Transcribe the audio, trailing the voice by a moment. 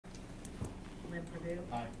Cordell?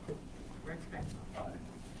 Aye. Rex Beckman? Aye.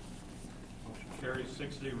 Motion carries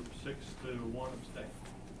 6-1 abstain.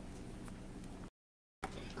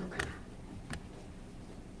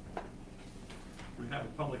 We have a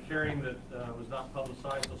public hearing that was not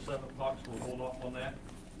publicized till 7 o'clock, so we'll hold off on that.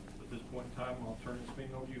 At this point in time, I'll turn this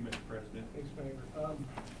meeting over to you, Mr. President. Thanks, Mayor.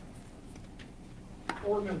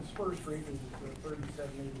 Ordinance first reading is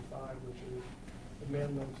 3785, which is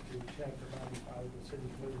amendments to chapter 95 of the city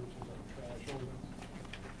code, which is our trash ordinance.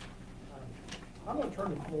 I'm going to turn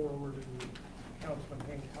the floor over to Councilman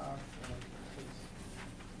Hancock, since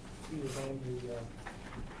he was on the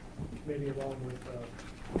committee along with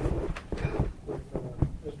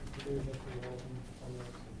Mr. Purdue, Mr. Walton on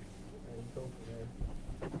this, and go from there.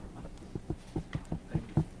 Thank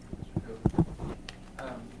you, Mr.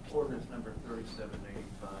 Code. Ordinance number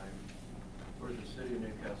 3785, where the city of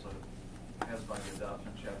Newcastle has by the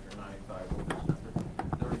adoption chapter 95, ordinance number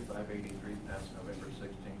 3583 passed November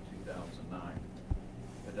 16, 2009.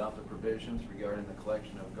 Adopt the provisions regarding the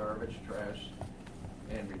collection of garbage, trash,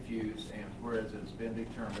 and refuse, and whereas it has been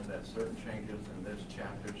determined that certain changes in this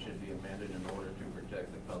chapter should be amended in order to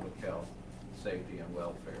protect the public health, safety, and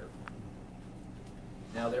welfare.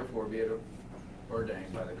 Now therefore be it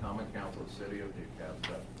ordained by the Common Council of the City of Newcastle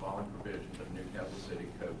that the following provisions of Newcastle City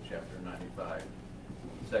Code, Chapter 95,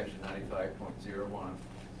 Section 95.01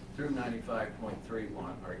 through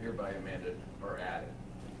 95.31 are hereby amended or added.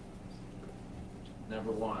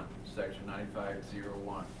 Number 1, Section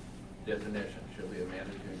 95.01, definition shall be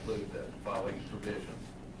amended to include the following provisions.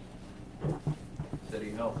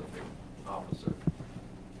 City Health Officer.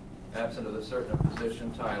 Absent of the certain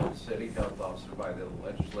position titled City Health Officer by the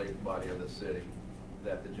legislative body of the city,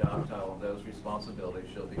 that the job title and those responsibilities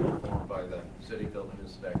shall be performed by the city building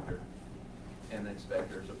inspector and the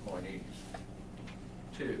inspector's appointees.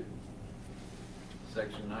 2,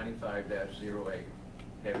 Section 95-08,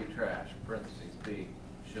 heavy trash, parentheses, B,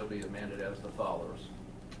 shall be amended as the follows.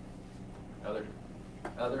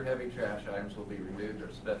 Other heavy trash items will be removed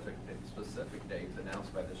at specific dates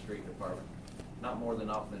announced by the street department, not more than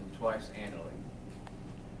often twice annually.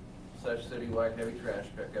 Such citywide heavy trash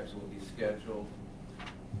pickups will be scheduled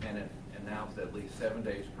and announced at least 7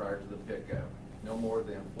 days prior to the pickup. No more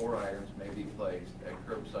than 4 items may be placed at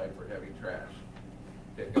curbside for heavy trash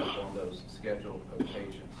pickup on those scheduled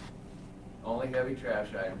occasions. Only heavy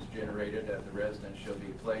trash items generated at the residence shall be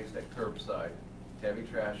placed at curbside. Heavy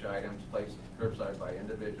trash items placed at curbside by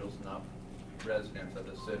individuals not residents of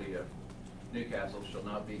the city of Newcastle shall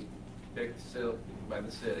not be picked by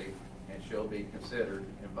the city and shall be considered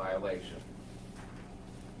in violation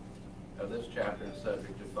of this chapter and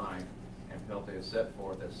subject to fine and penalty as set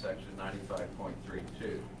forth as section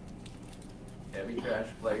 95.32. Heavy trash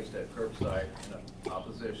placed at curbside in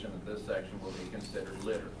opposition of this section will be considered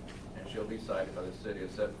litter and shall be cited by the city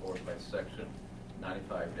as set forth by section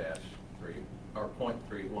 95-3 or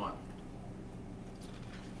 .31.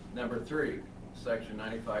 Number 3, section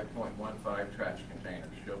 95.15 trash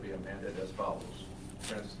containers shall be amended as follows.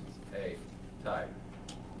 For instance, A, type.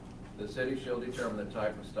 The city shall determine the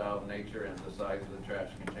type of style, nature, and the size of the trash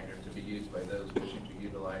container to be used by those wishing to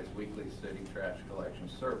utilize weekly city trash collection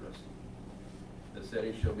service. The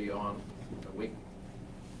city shall be on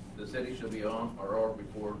or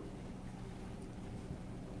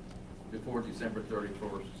before December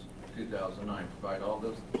 31st, 2009. Provide all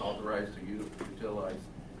those authorized to utilize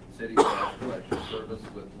city trash collection service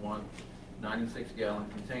with one 96-gallon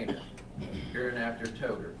container, hereinafter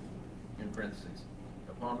toter, in parentheses.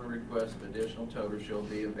 Upon the request of additional toter shall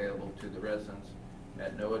be available to the residents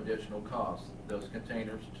at no additional cost. Those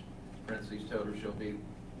containers, parentheses, toter, shall be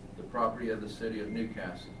the property of the city of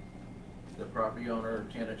Newcastle. The property owner or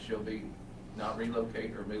tenant shall be not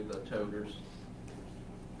relocate or move the toters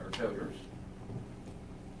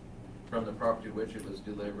from the property to which it was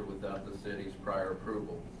delivered without the city's prior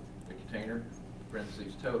approval. The container,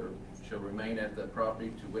 parentheses, toter, shall remain at the property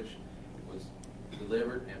to which it was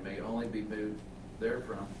delivered and may only be moved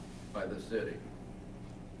therefrom by the city.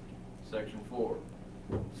 Section 4,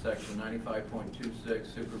 section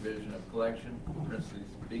 95.26, supervision of collection,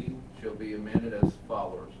 parentheses, B, shall be amended as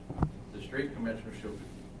follows. The street commissioner shall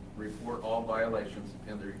report all violations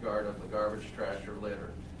in the regard of the garbage, trash, or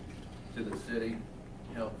litter to the city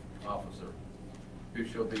health officer, who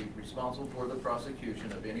shall be responsible for the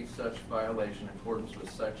prosecution of any such violation in accordance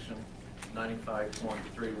with section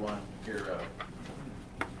 95.31 hereof.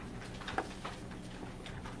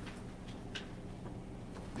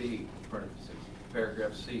 B, parentheses,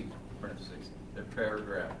 paragraph C, parentheses, the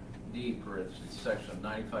paragraph D, parentheses, section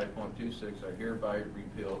 95.26 are hereby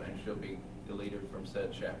repealed and shall be deleted from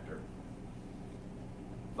said chapter.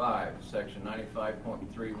 5, Section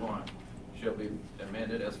 95.31 shall be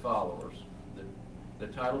amended as follows. The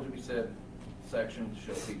title to be said section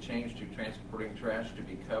shall be changed to transporting trash to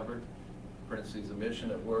be covered, parentheses, emission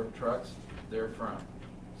of work trucks therefrom.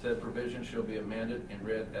 Said provision shall be amended and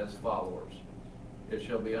read as follows. It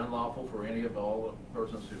shall be unlawful for any of all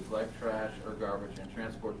persons who collect trash or garbage and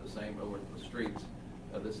transport the same over the streets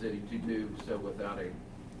of the city to do so without a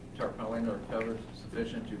tarpaulin or cover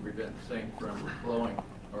sufficient to prevent the same from blowing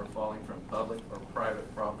or falling from public or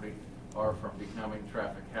private property or from becoming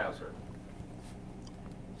traffic hazard.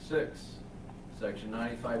 6, Section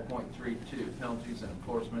 95.32, penalties and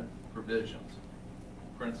enforcement provisions.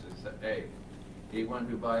 Parentheses, A, anyone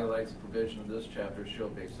who violates the provision of this chapter shall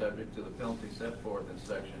be subject to the penalty set forth in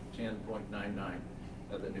Section 10.99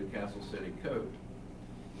 of the Newcastle City Code.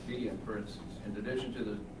 B, in parentheses, in addition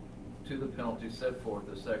to the penalty set forth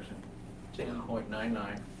in Section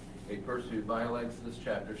 10.99, a person who violates this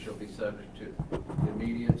chapter shall be subject to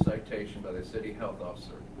immediate citation by the city health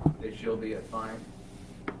officer. They shall be a fine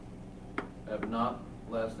of not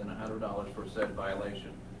less than $100 for said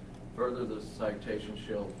violation. Further, the citation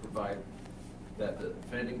shall provide that the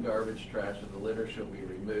offending garbage trash of the litter shall be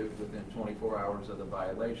removed within 24 hours of the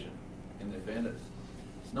violation. In the event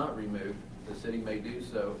it's not removed, the city may do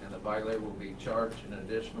so, and the violator will be charged an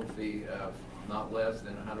additional fee of not less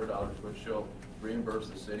than $100, which shall reimburse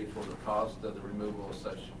the city for the cost of the removal of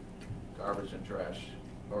such garbage and trash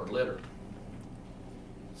or litter.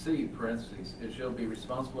 C, parentheses, it shall be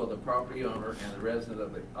responsible of the property owner and the resident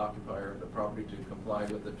of the occupier of the property to comply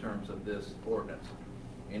with the terms of this ordinance.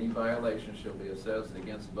 Any violation shall be assessed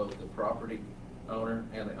against both the property owner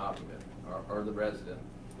and the occupant, or the resident,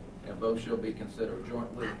 and both shall be considered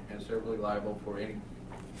jointly and severally liable for any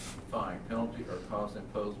fine, penalty, or cost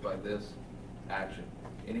imposed by this action.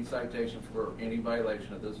 Any citation for any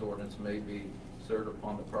violation of this ordinance may be served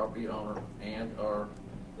upon the property owner and or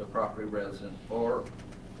the property resident or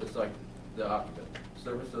the occupant.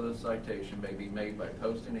 Service of the citation may be made by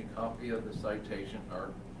posting a copy of the citation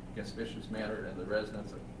or conspicuous manner in the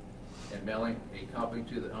residence and mailing a copy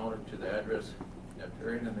to the owner to the address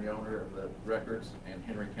appearing in the owner of the records and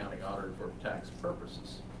Henry County Auditor for tax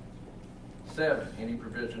purposes. 7, any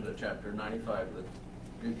provision of Chapter 95 of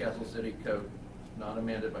the Newcastle City Code not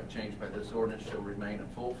amended by change by this ordinance shall remain in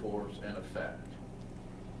full force and effect.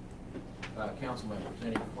 Council members,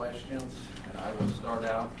 any questions? And I will start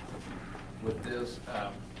out with this.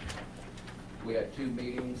 We had 2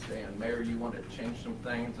 meetings, and Mayor, you wanted to change some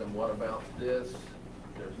things, and what about this?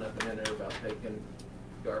 There's nothing in there about taking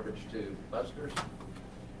garbage to Buster's.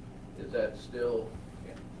 Is that still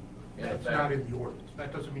in effect? That's not in the ordinance.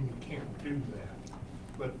 That doesn't mean you can't do that.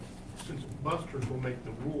 But since Buster's will make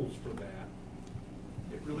the rules for that,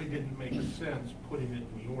 it really didn't make sense putting it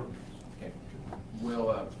in the ordinance. Okay.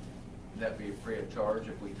 Will that be free of charge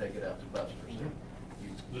if we take it out to Buster's? Mm-hmm.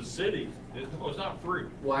 The city, well, it's not free.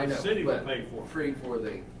 Well, I know, The city will but pay for it. free for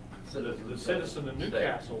the The citizen of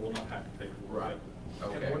Newcastle will not have to pay for it. Right.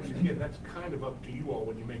 Okay. And once again, that's kind of up to you all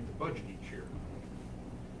when you make the budget each year.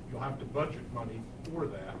 You'll have to budget money for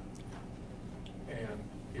that. And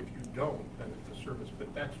if you don't, then it's a service,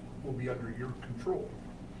 but that will be under your control.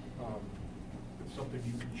 It's something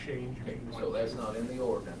you can change if you want to. So that's not in the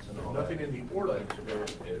ordinance and all that? Nothing in the ordinance.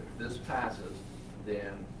 But if this passes,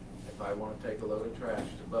 then if I want to take a load of trash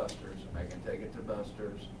to Buster's, I can take it to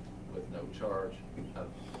Buster's with no charge.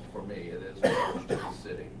 For me, it is a charge to the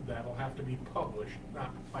city. That'll have to be published.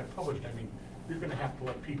 Not by published, I mean, you're gonna have to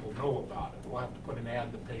let people know about it. We'll have to put an ad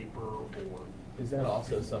in the paper or. Is that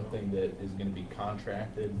also something that is gonna be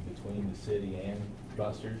contracted between the city and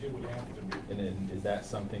Buster's? It would have to be. And then is that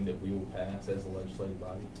something that we will pass as a legislative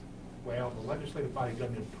body? Well, the legislative body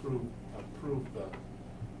doesn't approve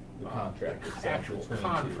The contract the itself actual between the two.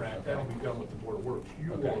 contract. Okay. That'll be done with the Board of Works.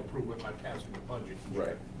 You Okay. will approve it by passing the budget.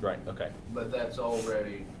 Right, okay. But that's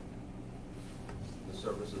already, the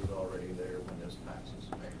service is already there when this passes.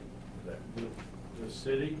 Is that- The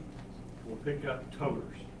city will pick up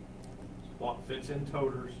toters, what fits in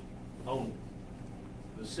toters only.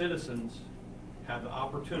 The citizens have the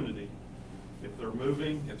opportunity, if they're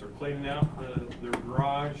moving, if they're cleaning out their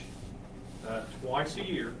garage twice a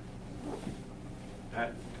year,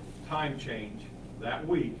 at time change, that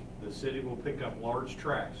week, the city will pick up large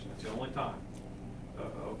trash. That's the only time,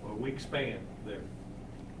 a week span there.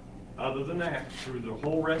 Other than that, through the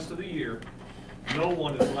whole rest of the year, no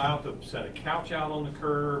one is allowed to set a couch out on the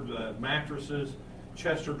curb, mattresses,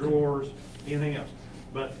 chest of drawers, anything else.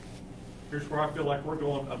 But here's where I feel like we're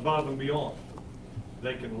going above and beyond.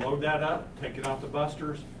 They can load that up, take it out to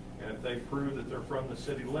Buster's, and if they prove that they're from the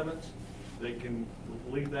city limits, they can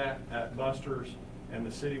leave that at Buster's and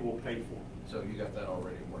the city will pay for it. So you got that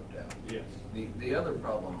already worked out? Yes. The other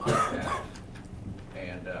problem I have,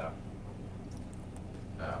 and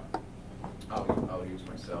I'll use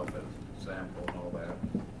myself as an example and all that.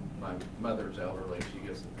 My mother's elderly, she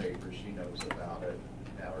gets the paper, she knows about it.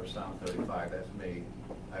 Now her son 35, that's me,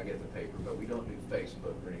 I get the paper, but we don't do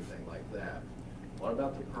Facebook or anything like that. What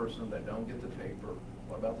about the person that don't get the paper?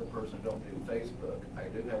 What about the person that don't do Facebook? I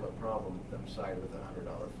do have a problem with them cited with a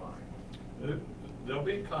 $100 fine. They'll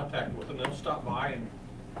be in contact with them, they'll stop by and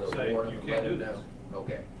They'll say, warn you them, can't let do them this. know.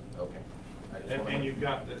 Okay. I just wanna- And you've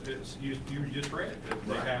got, you just read it, that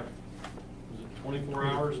they Right. have, is it 24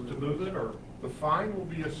 hours to move it, or? The fine will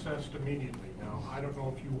be assessed immediately. Now, I don't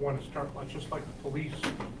know if you want to start, like, just like the police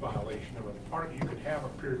violation of a part, you could have a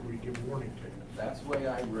period where you give warning tickets. That's the way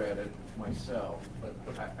I read it myself, but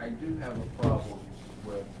I do have a problem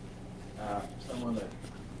with someone that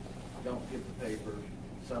don't get the paper,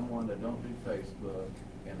 someone that don't do Facebook,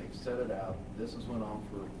 and they set it out, this has went on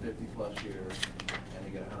for 50-plus years, and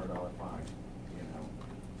they get a $100 fine, you know.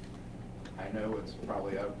 I know it's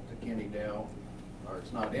probably up to Kenny Dale, or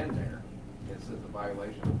it's not in there, it says a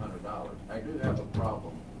violation of $100. I do have a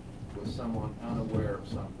problem with someone unaware of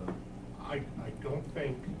something. I don't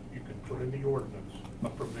think you can put in the ordinance a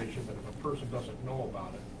provision that if a person doesn't know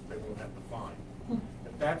about it, they won't have the fine.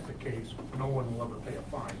 If that's the case, no one will ever pay a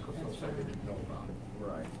fine because they'll say they didn't know about it.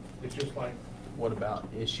 Right. It's just like, What about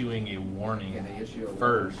issuing a warning Can they issue a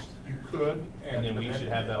first? you could. And then we should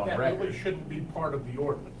have that on That record. really shouldn't be part of the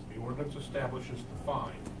ordinance. The ordinance establishes the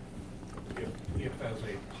fine. If as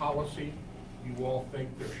a policy, you all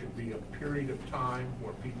think there should be a period of time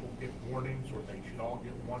where people get warnings, or they should all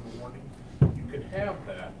get one warning, you can have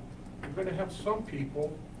that. You're gonna have some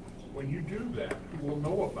people, when you do that, who will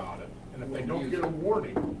know about it, and if they don't get a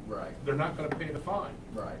warning, Right. they're not gonna pay the fine.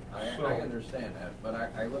 Right, So- I understand that, but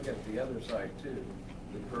I look at the other side too.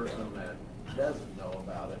 The person that doesn't know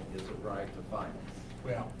about it is it right to fine them?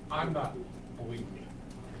 Well, I'm not, believe me,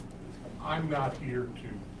 I'm not here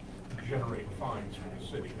to generate fines for the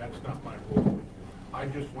city. That's not my role. I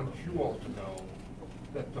just want you all to know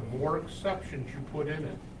that the more exceptions you put in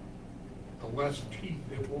it, the less teeth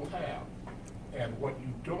it will have. And what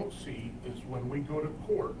you don't see is when we go to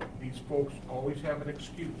court, these folks always have an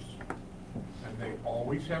excuse. And they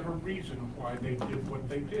always have a reason why they did what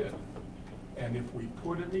they did. And if we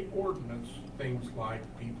put in the ordinance things like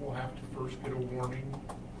people have to first get a warning,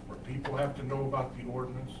 or people have to know about the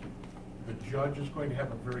ordinance, the judge is going to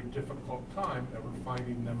have a very difficult time ever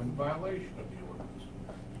finding them in violation of the ordinance,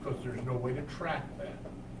 because there's no way to track that.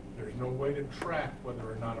 There's no way to track whether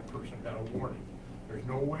or not a person got a warning. There's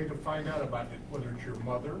no way to find out about it, whether it's your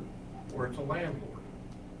mother or it's a landlord.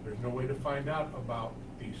 There's no way to find out about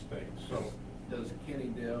these things. So Does Kenny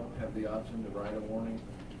Dale have the option to write a warning?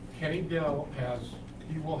 Kenny Dell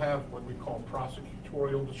he will have what we call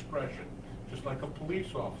prosecutorial discretion, just like a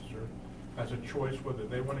police officer has a choice whether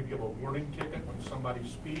they want to give a warning ticket when somebody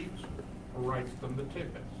speeds or writes them the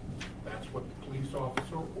ticket. That's what the police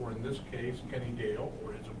officer, or in this case, Kenny Dale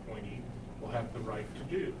or his appointee, will have the right to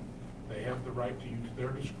do. They have the right to use their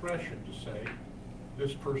discretion to say,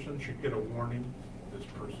 this person should get a warning, this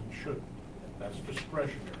person shouldn't. That's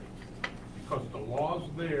discretionary. Because the law's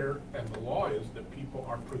there, and the law is that people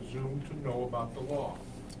are presumed to know about the law.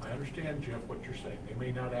 I understand, Jeff, what you're saying. They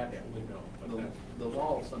may not actually know, but that's... The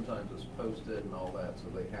law sometimes is posted and all that, so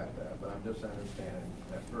they have that, but I'm just understanding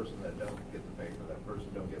that person that don't get the paper, that person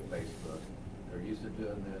don't get Facebook, they're used to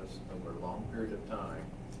doing this over a long period of time.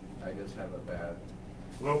 I just have a bad...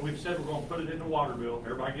 Well, we've said we're gonna put it in the water bill,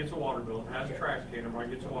 everybody gets a water bill, it has a trash can, everybody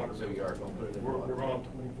gets a water bill. So you are gonna put it in the We're water bill.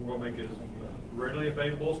 we're gonna make it as readily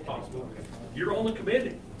available as possible. You're on the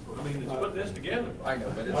committee, I mean, it's putting this together. I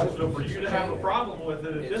know, but it's... So for you to have a problem with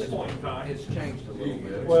it at this point in time. It's changed a little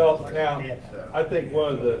bit. Well, now, I think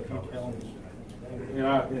one of the,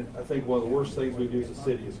 I think one of the worst things we do as a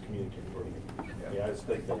city is communicate. Yeah, I just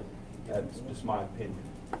think that's just my opinion.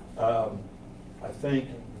 I think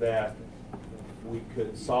that we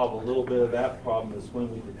could solve a little bit of that problem is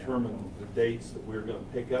when we determine the dates that we're gonna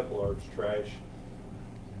pick up large trash.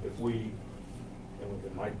 If we, and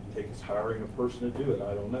it might take us hiring a person to do it,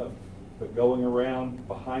 I don't know. But going around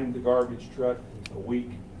behind the garbage truck a week,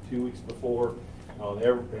 2 weeks before, and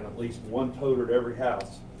at least one toter at every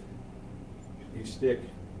house, you stick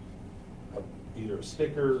either a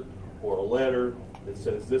sticker or a letter that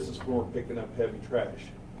says this is when we're picking up heavy trash.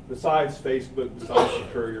 Besides Facebook, besides the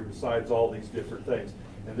courier, besides all these different things.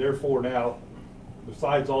 And therefore now,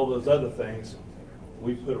 besides all those other things,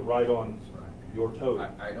 we put it right on your toter.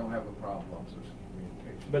 I don't have a problem with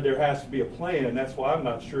communication. But there has to be a plan, and that's why I'm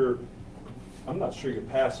not sure I'm not sure you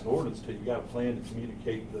pass an ordinance till you got a plan to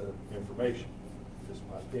communicate the information, just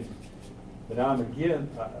my opinion. But now, again,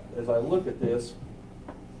 as I look at this,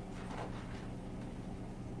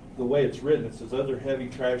 the way it's written, it says other heavy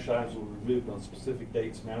trash items will be removed on specific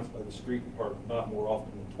dates announced by the street department not more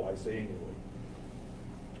often than twice annually.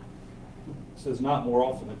 It says not more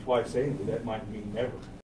often than twice annually, that might mean never.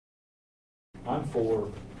 I'm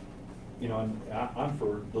for, you know, I'm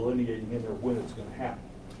for delineating in there when it's gonna happen.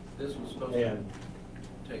 This was supposed to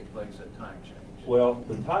take place at time change. Well,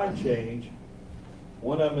 the time change,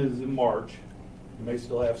 one of them is in March, you may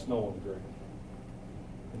still have snow on the ground.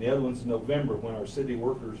 And the other one's in November, when our city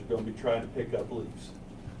workers are gonna be trying to pick up leaves.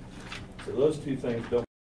 So those two things don't.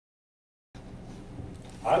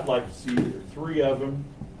 I'd like to see either 3 of them.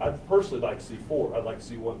 I'd personally like to see 4. I'd like to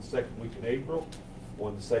see one the second week in April,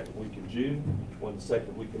 one the second week in June, one the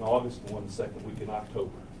second week in August, and one the second week in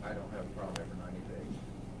October. I don't have a problem every 90 days.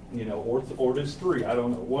 You know, or just 3. I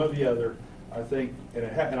don't know, one or the other. I think, and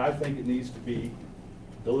I think it needs to be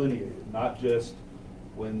delineated, not just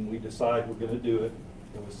when we decide we're going to do it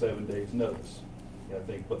and with 7 days notice. I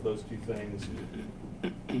think, but those two things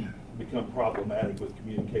become problematic with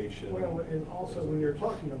communication. Well, and also when you're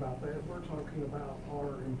talking about that, we're talking about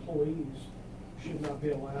our employees should not be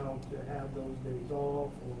allowed to have those days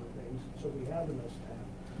off or things, so we have enough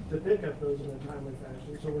staff to pick up those in a timely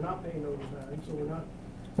fashion, so we're not paying overtime, so we're not,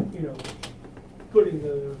 you know, putting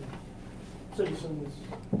the citizens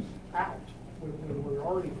out when we're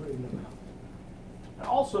already putting them out. And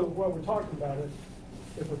also, while we're talking about it,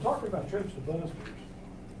 if we're talking about trips to Buster's,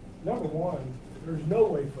 number one, there's no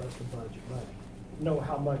way for us to budget money, know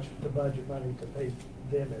how much to budget money to pay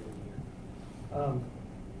them every year.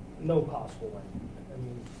 No possible way. I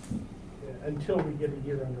mean, until we get a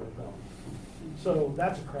year under our belt. So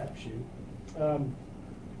that's a crapshoot.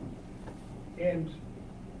 And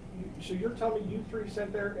so you're telling me you 3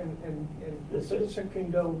 sit there and the citizen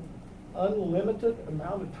can go unlimited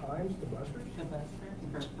amount of times to Buster's? The Buster's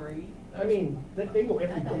for free? I mean, they go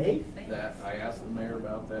every day? That, I asked the mayor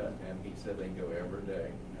about that, and he said they go every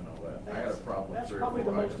day and all that. I had a problem with That's 3 or 4 probably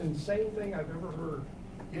the most items. insane thing I've ever heard,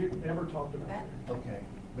 ever talked about. Okay,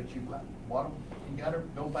 but you gotta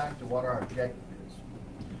go back to what our objective is.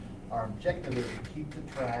 Our objective is to keep the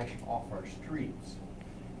trash off our streets.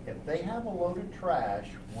 If they have a load of trash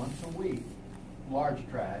once a week, large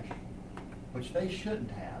trash, which they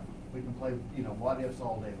shouldn't have, we can play, you know, what ifs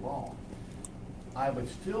all day long. I would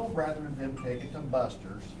still rather them take it to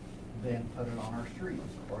Buster's than put it on our streets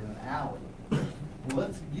or in an alley.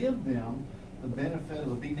 Let's give them the benefit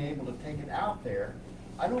of being able to take it out there.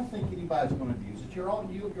 I don't think anybody's going to abuse it. You're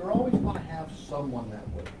always going to have someone that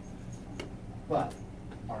would. But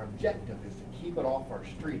our objective is to keep it off our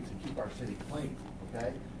streets and keep our city clean,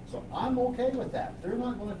 okay? So I'm okay with that. They're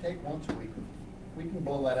not going to take once a week. We can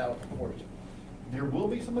blow that out of proportion. There will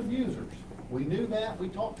be some abusers. We knew that. We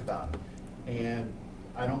talked about it. And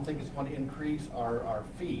I don't think it's going to increase our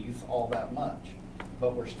fees all that much.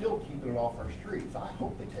 But we're still keeping it off our streets. I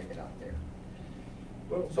hope they take it out there.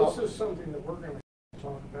 Well, So- this is something that we're going to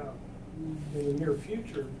talk about in the near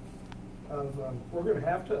future. We're going to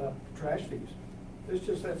have to up trash fees. It's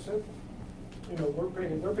just that simple. You know,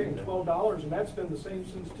 they're paying $12, and that's been the same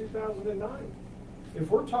since 2009. If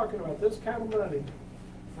we're talking about this kind of money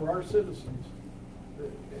for our citizens,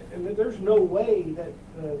 and there's no way that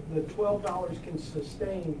the $12 can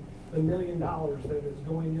sustain the $1 million that is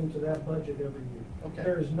going into that budget every year. Okay.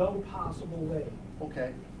 There is no possible way.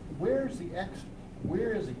 Okay, where is the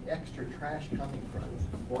extra trash coming from?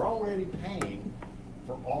 We're already paying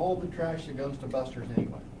for all the trash that goes to Buster's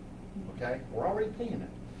anyway, okay? We're already paying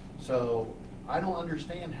it. So I don't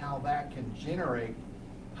understand how that can generate,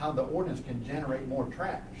 how the ordinance can generate more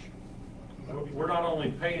trash. We're not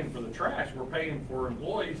only paying for the trash, we're paying for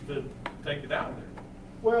employees to take it out there.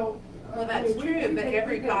 Well, Well, I that's mean, true, but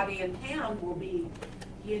everybody in town will be,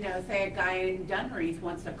 you know, say a guy in Dunnery's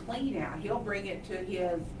wants to clean out, he'll bring it to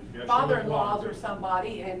his Yeah, father-in-law's sure. or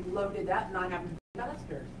somebody and load it up and not have to pay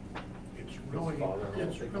Buster's. It's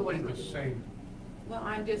really the same. Well,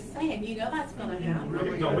 I'm just saying, you know that's gonna happen.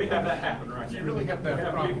 No, we have that happen right now. You really have that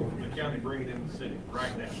We problem. people from the county bring it in the city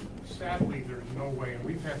right now. Sadly, there's no way, and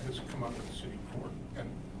we've had this come up at the city court, and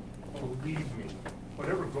believe me,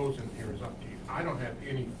 whatever goes in here is up to you. I don't have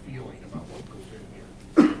any feeling about what goes in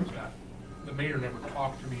here. It's not- The mayor never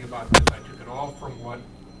talked to me about this. I took it all from what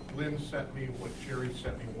Lynn sent me, what Jerry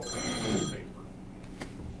sent me, what was in the paper.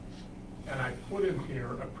 And I put in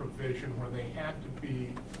here a provision where they had to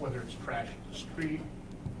be, whether it's trash at the street,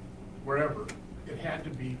 wherever, it had to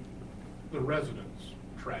be the residents'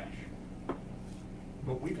 trash.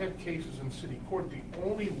 But we've had cases in city court, the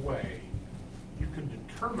only way you can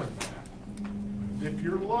determine that if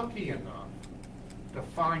you're lucky enough to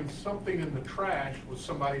find something in the trash with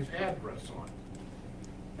somebody's address on it.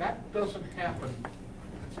 That doesn't happen,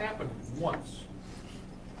 it's happened once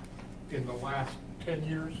in the last 10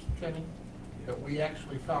 years, Kenny, that we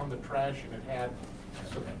actually found the trash and it had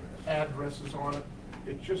some addresses on it.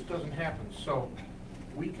 It just doesn't happen. So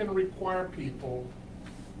we can require people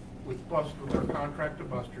with our contracted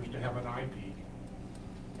busters to have an ID.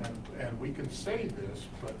 And we can say this,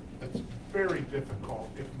 but it's very difficult,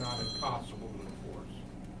 if not impossible, to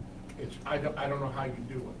enforce. I don't know how you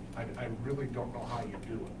do it. I really don't know how you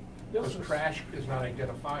do it. Because trash is not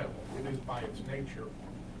identifiable. It is by its nature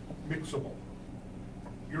mixable.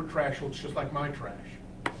 Your trash looks just like my trash.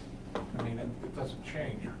 I mean, it doesn't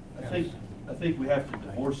change. I think we have to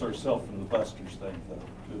divorce ourselves from the Busters thing, though,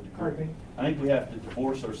 to a degree. Pardon me? I think we have to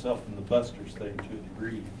divorce ourselves from the Busters thing to a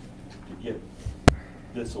degree to get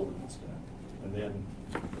this ordinance done, and then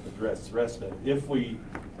address the rest of it.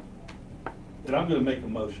 And I'm gonna make a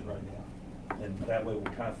motion right now, and that way we'll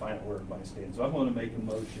kind of find out where everybody stands. So I'm gonna make a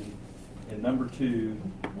motion in number 2.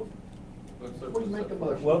 We make a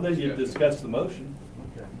motion. Well, then you discuss the motion.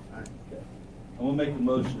 Okay, all right. Okay. I'm gonna make a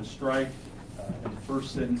motion to strike in the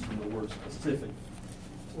first sentence from the word specific.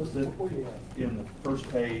 In the first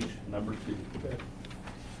page, number 2. Okay.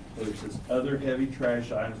 Where it says, other heavy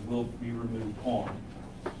trash items will be removed on.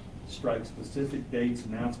 Strike specific dates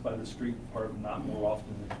announced by the street department not more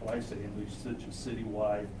often than twice annually, such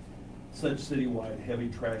citywide heavy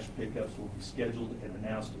trash pickups will be scheduled and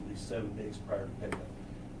announced at least 7 days prior to pickup.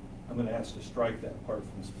 I'm gonna ask to strike that part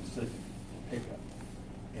from specific pickup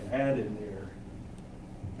and add in there,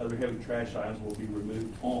 other heavy trash items will be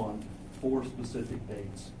removed on 4 specific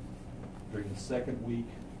dates during the second week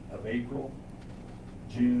of April,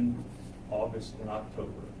 June, August, and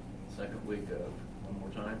October. Second week of, one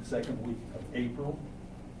more time? Second week of April,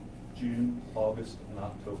 June, August, and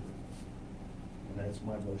October. And that's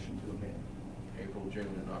my motion to amend. April, June,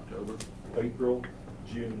 and October. April,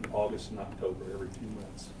 June, August, and October, every 2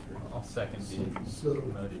 months. I'll second the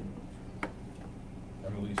motion. I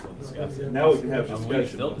mean, we still discuss it. Now we can have I mean, discussion. we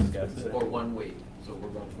still discuss it. Or 1 week, so we're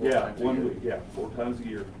going 4 Yeah, times a 1 year. week, yeah, 4 times a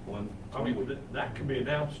year, I mean, that could be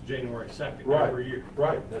announced January 2nd Right, every year.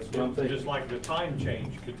 right, that's what I'm thinking. Just like the time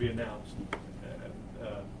change could be announced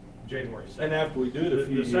January 2nd. And after we do it a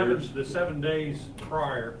few years. The 7 days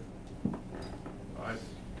prior,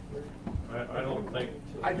 I don't think.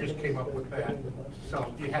 I just came up with that,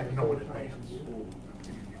 so you had to know in advance.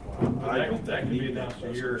 That could be announced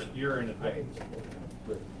a year in advance.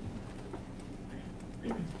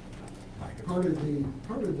 Part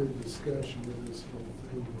of the discussion of this whole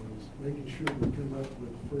thing was making sure we come up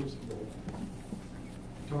with, first of all,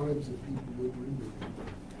 times that people would remove.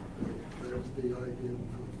 That was the idea.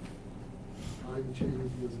 Time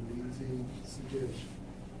change was an easy suggestion,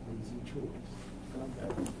 easy choice.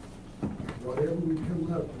 Whatever we come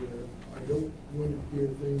up with, I don't want it to be a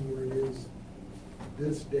thing where it is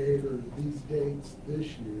this date or these dates this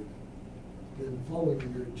year, then the following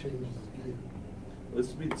year it changes again. This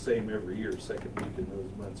will be the same every year, second week in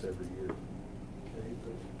those months every year. Okay,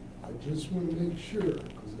 but I just want to make sure,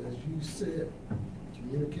 because as you said,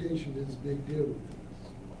 communication is a big deal with this.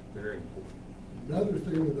 Very important. Another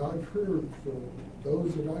thing that I've heard from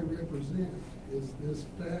those that I represent is this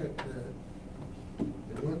fact that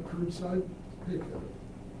they want curbside pickup.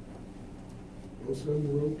 Most of them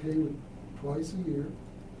were okay with twice a year.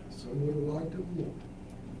 Some would have liked it more.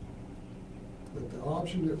 But the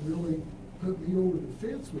option that really put me over the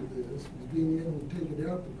fence with this was being able to take it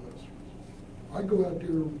out to busters. I go out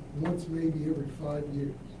there once, maybe every 5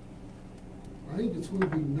 years. I think it's going to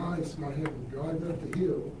be nice not having to drive up the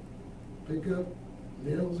hill, pick up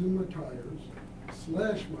nails in my tires,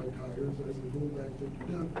 slash my tires as I go back to the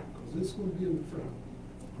dump, because this is going to be in the front,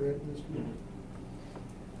 correct, Mr. Miller?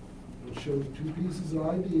 It shows 2 pieces of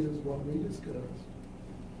ideas, what we discussed,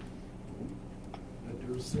 that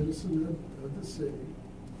they're a citizen of the city,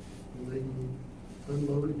 and they can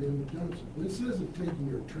unload it in the dumpster. This isn't taking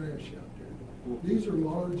your trash out there. These are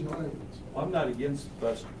large items. I'm not against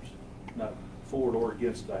busters, not for it or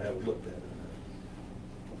against it, I haven't looked at it.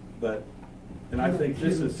 But, and I think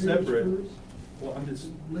this is separate. Well, I'm just,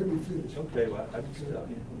 Let me finish. okay, well, I just, Let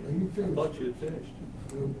me I finish. thought you had finished.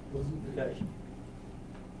 No, wasn't Okay. finished.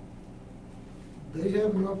 They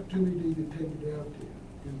have an opportunity to take it out there.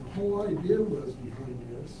 And the whole idea was behind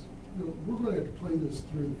this, you know, we're gonna have to play this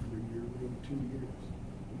through for a year, maybe 2 years.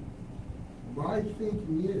 My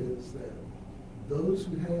thinking is that those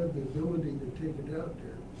who have the ability to take it out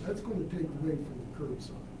there, that's gonna take away from the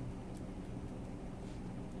curbside.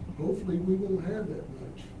 Hopefully, we won't have that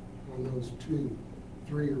much on those 2,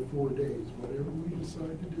 3, or 4 days, whatever we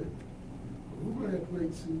decide to do. We're gonna have to wait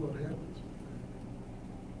and see what happens.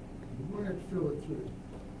 We're gonna have to fill it through.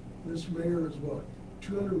 Mr. Mayor, is what,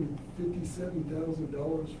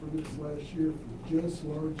 $257,000 for this last year for just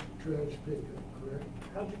large trash pickup, correct?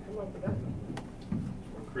 How'd you come up with that number?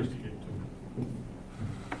 Or Christie gave it to me.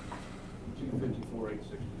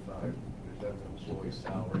 254,865, because that's employee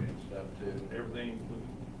salary and stuff too. Everything included.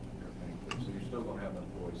 Everything, so you're still gonna have an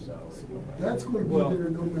employee salary. That's gonna Well, be there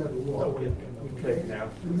no matter what. okay, now.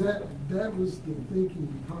 And that was the thinking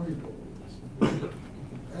behind all this.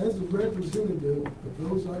 As a representative of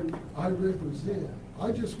those I represent,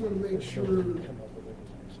 I just wanna make sure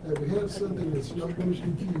that we have something that's not gonna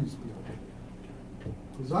confuse people.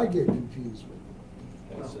 Because I get confused with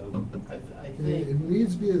it. And so, I And it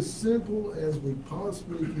needs to be as simple as we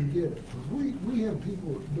possibly can get it. Because we have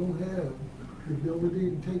people that don't have the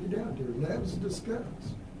ability to take it out there, and that was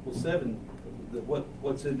discussed. well, 7,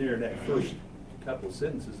 what's in there in that first couple of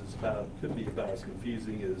sentences is about, could be about as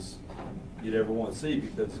confusing as you'd ever want to see,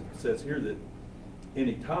 because it says here that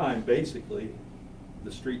any time, basically,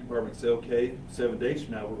 the street department say, okay, 7 days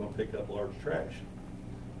from now, we're gonna pick up large trash.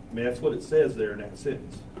 I mean, that's what it says there in that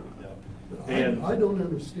sentence. And I don't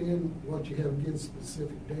understand what you have against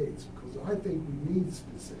specific dates, because I think we need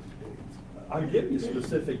specific dates. I'm giving you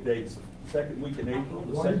specific dates, second week in April,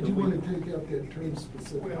 the Why did you second want week. to take out that term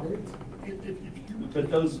specific dates?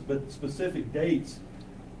 But specific dates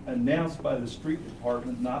announced by the street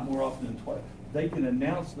department, not more often than twice. They can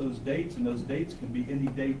announce those dates, and those dates can be any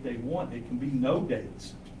date they want. It can be no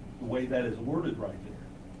dates, the way that is worded right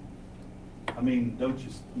there. I mean, don't you,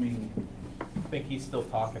 I mean, I think he's still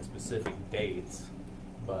talking specific dates,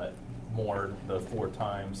 but more the 4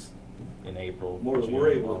 times in April. more than June, we're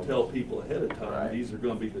able to August. tell people ahead of time, Right. these are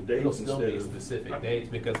gonna be the It'll dates still instead be of. specific dates,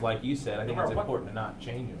 because like you said, I think No it's matter what- important to not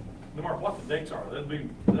change them. No matter what the dates are,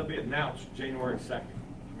 they'll be announced January 2nd.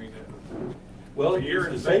 I mean, Well, a it year needs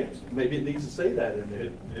to in say, advance. maybe it needs to say that in there.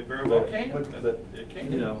 It very well But- can. but, It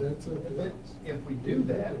can. You know, That's up to us. If we do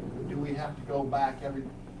that, do we have to go back if we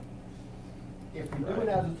do it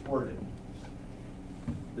as it's worded,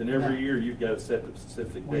 then every year you've got to set the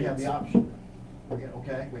specific dates. we have the option.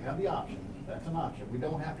 Okay, we have the option, that's an option. We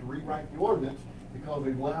don't have to rewrite the ordinance because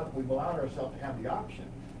we've allowed ourselves to have the option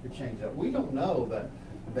to change that. We don't know that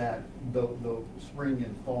the spring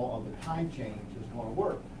and fall of the time change is gonna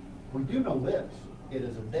work. We do know this, it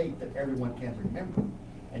is a date that everyone can remember.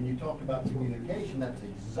 And you talked about communication, that's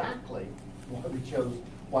exactly why we chose,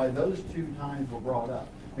 why those 2 times were brought up.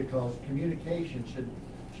 Because communication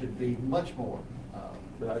should be much more,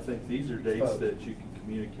 But I think these are dates that you can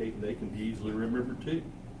communicate and they can be easily remembered too.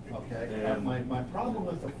 okay? And- My problem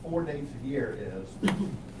with the 4 days a year is,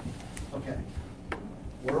 okay,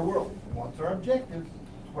 what's our objective?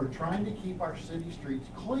 We're trying to keep our city streets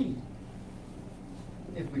clean.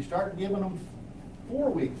 If we start giving them 4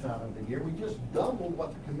 weeks out of the year, we just doubled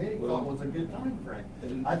what the committee thought was a good time frame.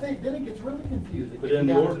 And- I think then it gets really confusing. But If in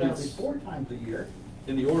you the have it ordinance- every 4 times a year,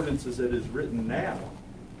 In the ordinances that is written now,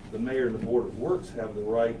 the mayor and the board of works have the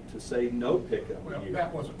right to say no pickup Well, a year.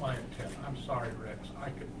 that wasn't my intent. I'm sorry, Rex. I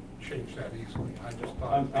could change that easily. I just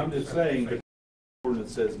thought. I'm just saying that the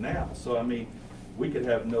ordinance says now, so I mean, we could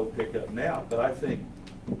have no pickup now, but I think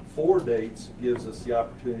 4 dates gives us the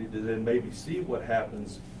opportunity to then maybe see what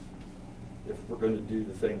happens if we're gonna do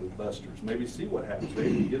the thing with busters, maybe see what happens.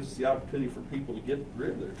 Maybe it gives us the opportunity for people to get rid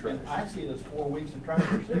of their and I trash. see it as 4 weeks of trying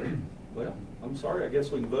to city. Well, I'm sorry, I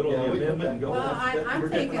guess we can vote on Yeah, the we can- amendment and go. Well, That's- I'm we're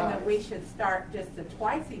thinking different. that we should start just the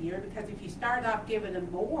twice a year, because if you start off giving them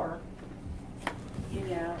more,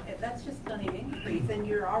 that's just gonna increase, and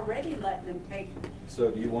you're already letting them take,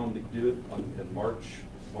 So do you want them to do it in March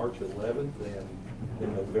 11th and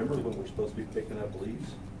in November when we're supposed to be picking up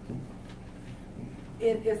leaves?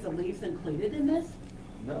 is the leaves included in this?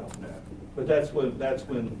 No, but that's when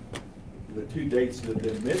the 2 dates that have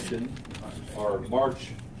been mentioned are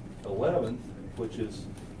March 11th, which is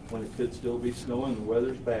when it could still be snowing, the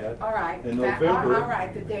weather's bad. All right, In all November.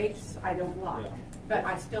 right, the dates I don't like, Yeah. but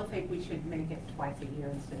I still think we should make it twice a year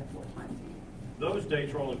instead of 4 times a year. Those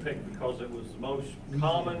dates were only picked because it was the most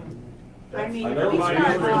common. I mean, I we know we start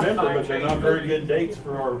remember, off- but they're not very good dates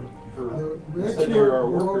for Rex, sending our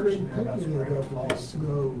we're workers. already picking it up in the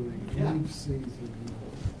snow Yeah. and leaf season.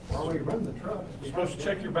 Or we run the truck. You're supposed to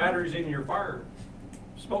check your batteries in your fire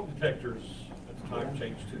smoke detectors at the time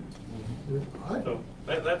change too. So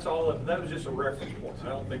that's all, that was just a reference point. I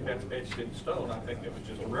don't think that's etched in stone. I think it was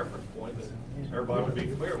just a reference point that everybody would be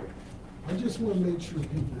clear with. I just want to make sure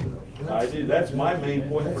people know. I do, that's my main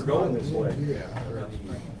point for That's going my this main way. deal.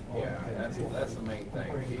 Yeah, that's the main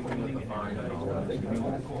thing, even with the fine and all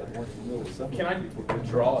that. Can I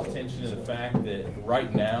draw attention to the fact that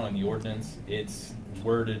right now in the ordinance, it's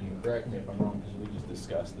worded, and correct me if I'm wrong, because we just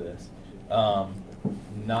discussed this,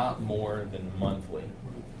 not more than monthly,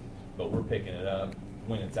 but we're picking it up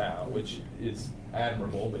when it's out, which is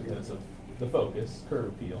admirable because of the focus, curb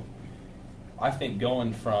appeal. I think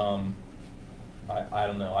going from, I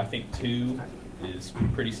don't know, I think 2 is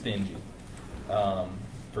pretty stingy.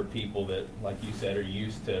 For people that, like you said, are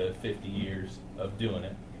used to 50 years of doing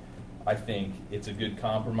it. I think it's a good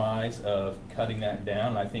compromise of cutting that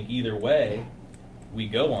down. I think either way we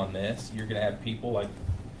go on this, you're going to have people, like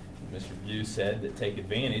Mr. Dew said, that take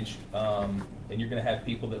advantage, and you're going to have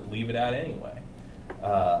people that leave it out anyway.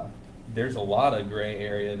 There's a lot of gray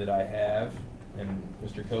area that I have, and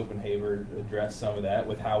Mr. Copenhaver addressed some of that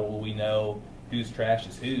with how will we know whose trash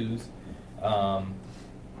is whose.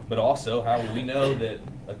 But also, how will we know that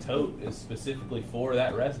a tote is specifically for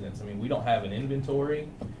that residence? I mean, we don't have an inventory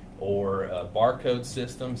or a barcode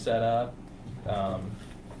system set up.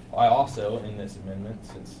 I also, in this amendment,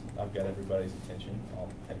 since I've got everybody's attention, I'll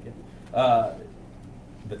take it.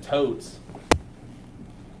 The totes,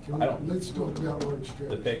 Let's talk about large trash.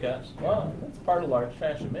 the pickups, well, that's part of large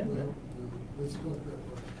trash Well, amendment. let's talk about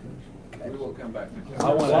large trash. We will come back to I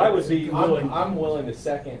wanna- So I would be willing- I'm willing to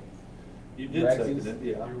second. You did Rex's- second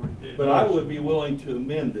it, yeah. did. But I would be willing to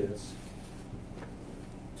amend this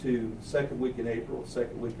to second week in April,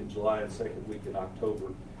 second week in July, and second week in October.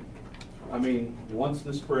 I mean, once in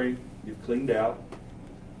the spring, you've cleaned out.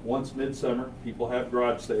 Once midsummer, people have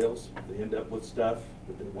garage sales. They end up with stuff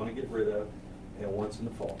that they want to get rid of. And once in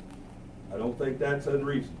the fall. I don't think that's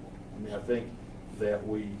unreasonable. I mean, I think that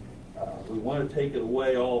we want to take it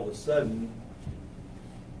away all of a sudden,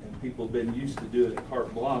 and people have been used to doing it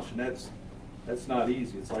carte blanche, and that's not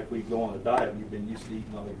easy. It's like we go on a diet and you've been used to eating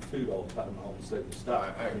all your food all the time, and all of a sudden you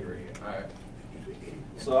stop. I agree.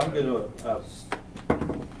 So I'm going to, go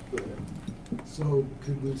ahead. So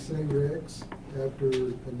could we say, Rex, after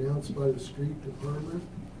announced by the street department,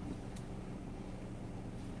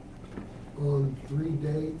 on 3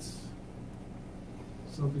 dates,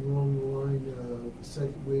 something along the line of the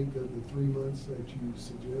second week of the 3 months that you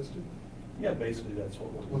suggested? Yeah, basically that's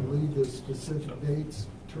what we're We'll doing. leave the specific dates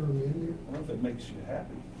term in Well, if it makes you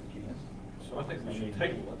happy, you can. So I think we should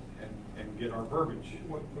table it and get our verbiage.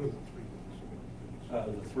 What are the 3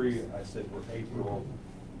 months? The 3, I said, were April,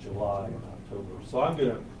 July, and October. So I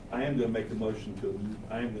am gonna make a motion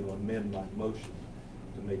I am gonna amend my motion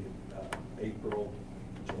to make it April,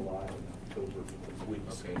 July, and October for those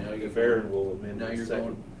weeks. Okay, now If Aaron will amend Now the you're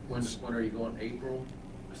second. going, when are you going, April?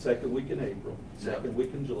 Second week in April, No. second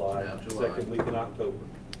week in July, No, July. second week in October.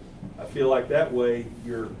 I feel like that way,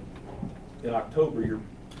 in October, you're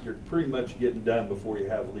pretty much getting done before you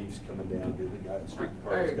have leaves coming down, because the guy in the street I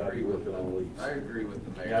department's got to agree be with working on leaves. I agree with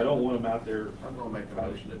the mayor. Yeah, I don't want them out there. I'm gonna make a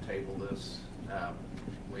motion to table this.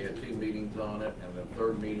 We had 2 meetings on it, and the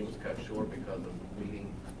 3rd meeting was cut short because of the meeting,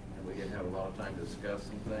 and we didn't have a lot of time to discuss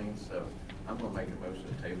some things, so I'm gonna make a motion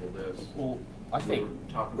to table this. Well, I think,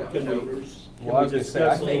 We're talking about Can we- toters. Well, I Can was we gonna say, I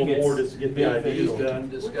discuss a little think more it's just to get the ideas beneficial. done?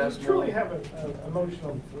 Discuss We truly more. have a motion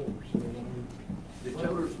on the floor, so, I mean, The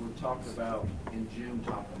toters were talked about in June,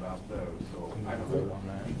 talking about those, so I don't Vote know. on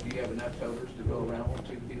that. Do you have enough toters to go around with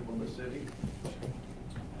 2 people in the city?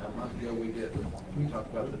 A month ago, we talked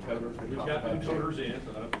about the toters. We We've talked got about new toters in,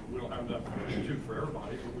 we don't have enough to for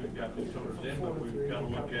everybody, but we've got new toters in, but we've got to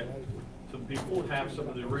look at some people have some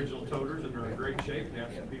of the original toters and they're in great shape, and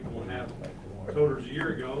have some people that have toters a year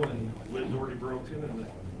ago and lid's already broken and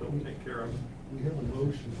don't take care of them. We have a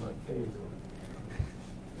motion on favor.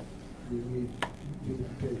 We need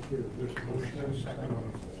to take care of There's this. a motion and a second on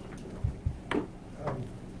the floor.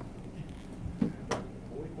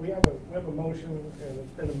 we have a motion, and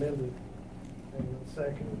it's been amended, and it's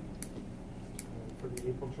seconded for the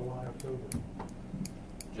April, July, October.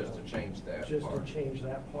 Just to change that Just part. to change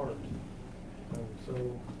that part. So.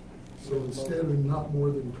 So instead of not more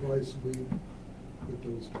than twice a week, put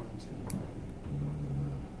those times in.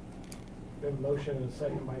 We have a motion and a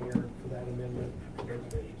second by Aaron for that amendment for those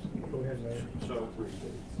days. Go ahead, Mayor.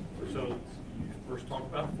 So you first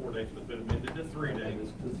talked about 4 days, but it's been amended to 3 days.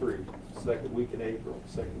 The 3, second week in April,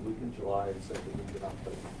 second week in July, and second week in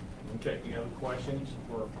October. Okay, any other questions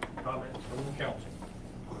or comments from the council?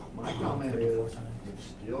 My comment is, it's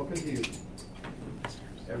still confusing.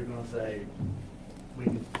 Everyone's gonna say, we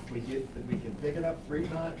can pick it up 3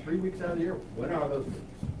 weeks out of the year. When are those weeks?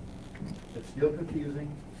 It's still confusing.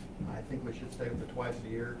 I think we should stay with the twice a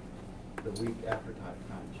year, the week after time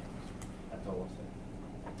change. That's all I'll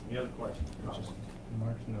say. Any other questions?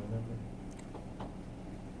 March, November.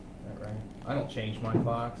 Is that right? I don't change my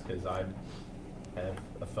clocks because I have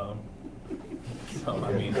a phone. So,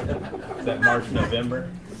 I mean, is that March, November?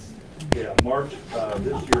 Yeah, March,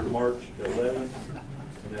 this year, March 11th,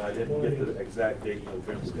 and then I didn't get the exact date in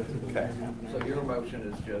November. Okay. So your motion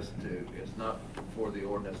is just to, it's not for the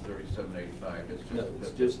ordinance 3785, it's just. No,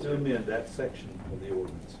 it's just to amend that section of the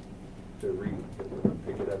ordinance, to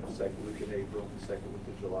pick it up the second week in April, the second week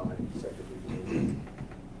of July, the second week of November,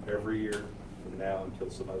 every year from now until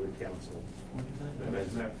some other council.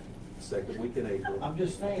 amends that. Second week in April. I'm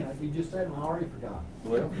just saying, if you just said it, I already forgot.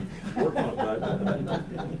 Well, work on it, bud.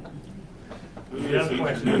 Any other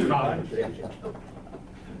questions or comments?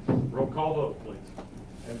 Roll call vote, please.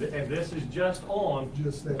 And this is just on.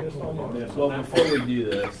 Just that. on this. Well, before we do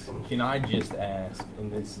this, can I just ask,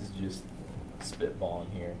 and this is just spitballing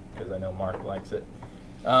here, because I know Mark likes it.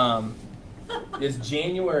 Is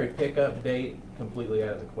January pickup date completely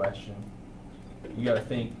out of the question? You gotta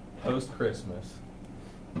think, post-Christmas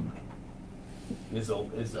is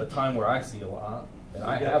a time where I see a lot, and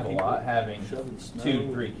I have a lot, having 2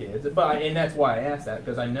 to 3 kids. And that's why I asked that,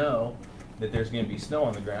 because I know that there's gonna be snow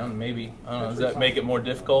on the ground, and maybe, I don't know, does that make it more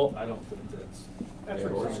difficult? I don't think that's. That's We're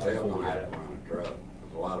what still gonna have to run a truck.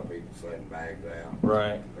 There's a lot of people setting bags out.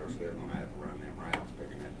 Right. They're still gonna have to run them routes,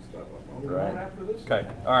 picking that stuff up on. You Right. won't after this? Okay,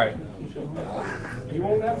 all right. You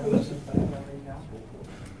won't after this?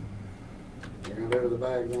 You're gonna do with the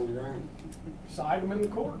bags on the ground? Side them in the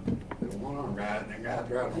court. The one arm guy, and then guy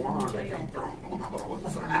drives one arm, they come throw them on the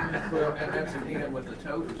side. Well, and that's again with the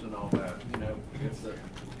toters and all that, you know, if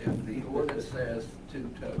the ordinance says 2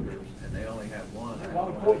 toters and they only have one. A lot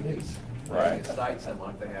of court dates. Right. It cites them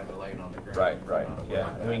like they have it laying on the ground. Right,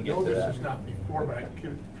 yeah, and we can get No, to this that. is not before, but I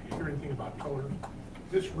can't hear anything about toters.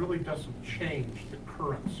 This really doesn't change the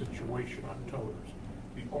current situation on toters.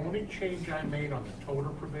 The only change I made on the toter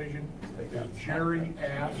provision is Jerry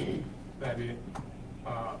asked that it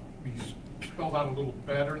be spelled out a little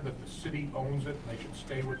better, that the city owns it, and they should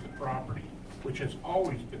stay with the property, which has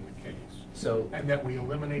always been the case. So, And that we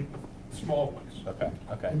eliminate the small ones. okay.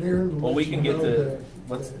 And Aaron, Well, we can get to,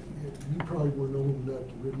 let's, you probably weren't old enough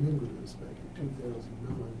to remember this back in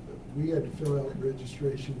 2009, but we had to fill out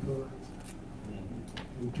registration cards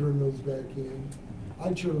and turn those back in.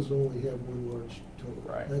 I chose to only have one large total.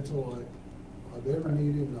 Right. That's all I've ever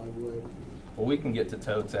needed, and I will ever need. well, we can get to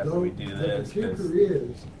totes after we do this. The 'cause- kicker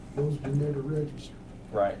is, those were never registered.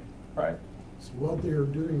 Right. So what they're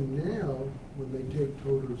doing now, when they take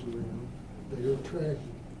toters around, they are tracking.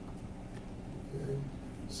 Okay?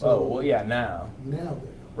 So Oh, well, yeah, now. Now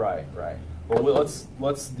they are. Right. Well,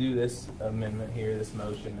 let's do this amendment here, this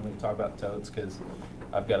motion, and we can talk about totes, because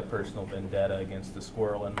I've got a personal vendetta against the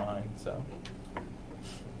squirrel in mine, so.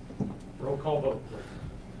 Roll call vote, please.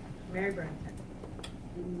 Mary Brenton,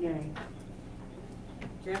 Nay.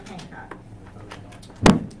 Jeff Hancock,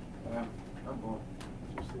 I'm going,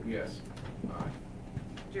 yes. Aye.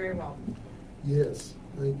 Jerry Walton, Yes,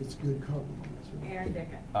 I think it's a good compromise. Aaron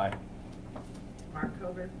Dickett, Aye. Mark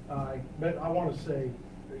Covert, But I want to say,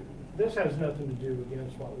 this has nothing to do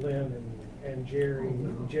against what Lynn and Jerry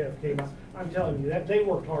and Jeff came out. I'm telling you, that they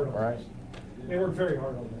worked hard on Right. this. They worked very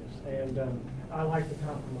hard on this, and I like the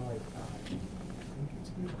compromise.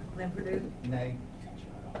 Lynn Purdue, Nay.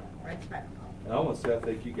 Rex Beckman. And I want to say, I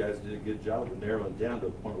think you guys did a good job of narrowing it down to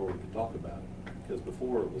a point where we could talk about it, because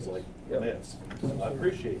before it was like a mess. So I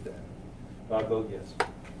appreciate that. I vote yes.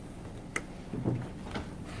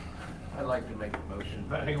 I'd like to make a motion.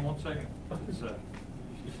 Hang on one second. It's,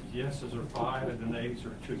 yeses are 5 and the nays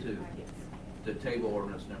are 2. To table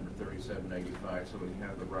ordinance number 3785, so we can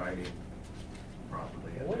have the writing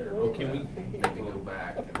properly in there. Well, can we, Maybe go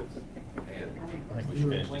back and I think we should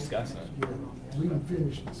finish discussing it. Yeah, we can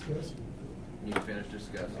finish discussing it. you finish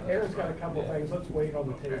discussing. it. Aaron's got a couple of things, let's wait on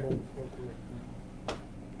the table.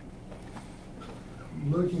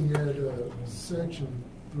 Looking at section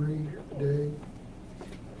 3,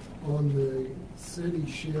 on the city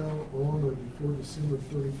shall on or before December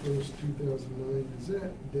 31st, 2009, is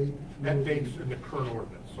that date? That date's in the current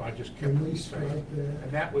ordinance, so I just kept Can we it the same. strike that?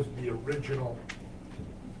 And that was the original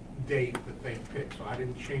date that they picked, so I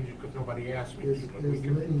didn't change it because nobody asked me Is to, but we Lenny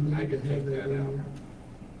can, I need to can have take that that in out. there?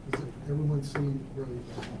 Does everyone see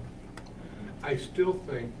right? I still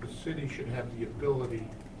think the city should have the ability,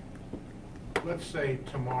 let's say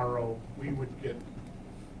tomorrow, we would get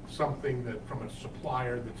something that, from a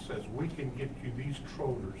supplier that says, we can get you these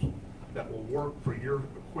troters that will work for your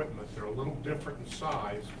equipment. They're a little different in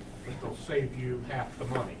size, but they'll save you half the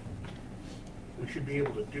money. We should be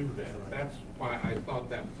able to do that. That's why I thought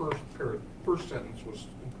that first first sentence was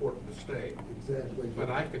important to stay. Exactly. But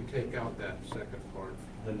I can take out that second part.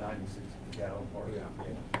 The 96 gallon part.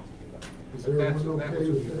 Yeah. Is But that's- everyone that okay was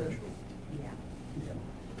with the that? original. Yeah.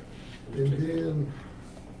 And then,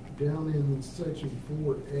 down in section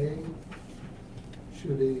 4A,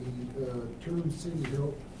 should a term city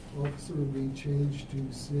health officer be changed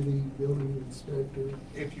to city building inspector?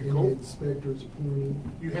 If you and go- the inspector's appointed?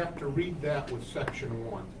 You have to read that with section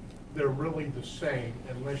 1. They're really the same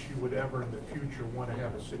unless you would ever in the future want to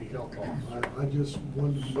have a city health officer. I just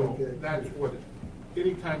wanted to make So that. that's clear. what,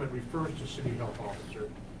 anytime it refers to city health officer,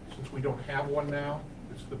 since we don't have one now,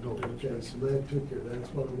 it's the building Okay, so inspector. that took care,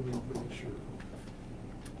 that's what I wanted to make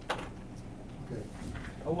sure. Okay.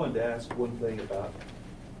 I wanted to ask one thing about,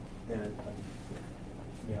 and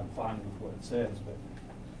I mean, I'm fine with what it says,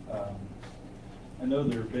 but I know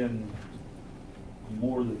there have been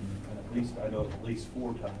more than, at least I know at least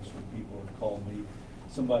 4 times when people have called me,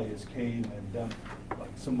 somebody has came and done,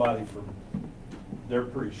 like somebody from, they're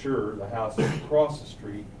pretty sure the house across the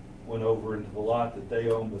street went over into the lot that they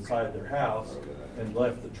own beside their house and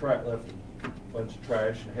left a bunch of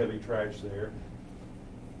trash and heavy trash there.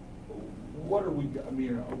 What are we, I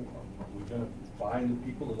mean, are we gonna find the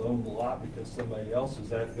people that own the lot because somebody else, is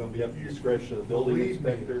that gonna be up to the discretion of the building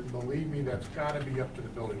inspector? Believe me, that's gotta be up to the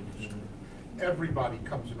building inspector. Everybody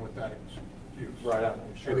comes in with that excuse. Right,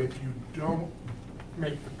 I'm sure. And if you don't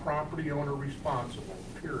make the property owner responsible,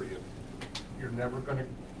 period, you're never gonna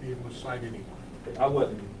be able to cite anyone. I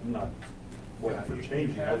wasn't for You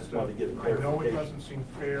changing, I have just wanted to get I know it clarification. doesn't seem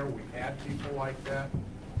fair, we've had people like that,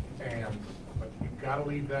 but you've gotta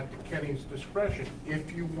leave that to Kenny's discretion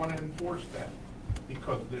if you wanna enforce that.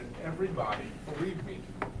 Because everybody, believe me,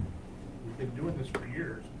 we've been doing this for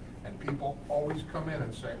years, and people always come in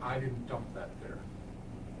and say, I didn't dump that there.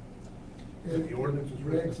 And the ordinance is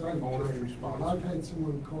written, Rex, the I'm owner's sorry. responsible. I've had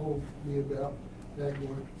someone call me about that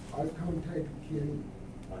one. I've contacted Kenny,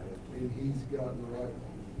 and he's gotten the right one.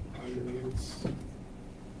 I mean, it's,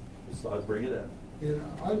 Just thought I'd bring it up. and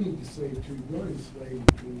I need to say too, Glenn Slade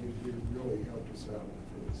came in here and really helped us out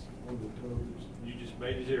with this on the toters. You just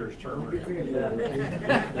made his ears turn red.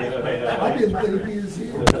 I didn't think he was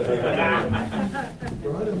here.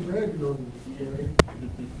 Right, I'm bragging on you, Glenn.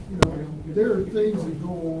 You know, there are things that go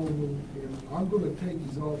on, and I'm gonna take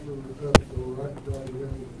his offer up right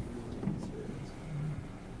around.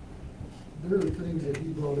 There are things that he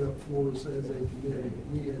brought up for us as a committee, that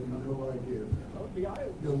we had no idea about.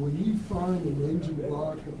 Now, when you find an engine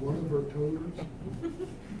block at one of our toters,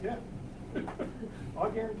 Yeah. I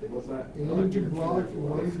guarantee. What's that? an engine block at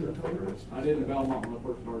one of the toters, I did in Belmont when I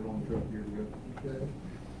first started on the truck years ago. okay?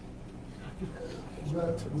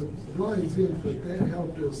 But with Blaine's input, that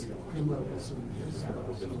helped us come up with some of this stuff.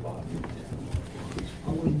 So I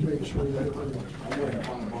want to make sure that. I wouldn't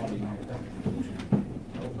find a body now.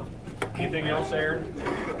 Anything else, Aaron?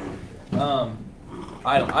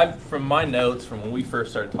 I from my notes from when we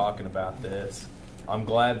first started talking about this, I'm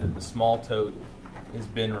glad that the small tote has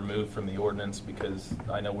been removed from the ordinance because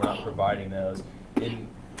I know we're not providing those. And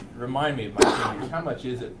remind me of my figures, how much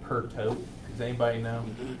is it per tote? Does anybody know?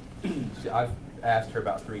 I've asked her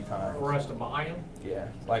about 3 times. For us to buy them? Yeah,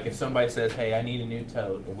 like if somebody says, hey, I need a new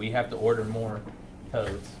tote, and we have to order more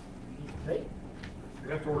totes. Hey,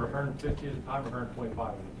 We have to order 150 at a time or 125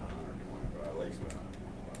 at a time.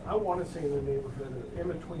 I want to say in the neighborhood of in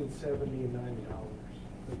between $70 and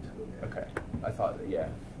 $90. Okay, I thought that, yeah,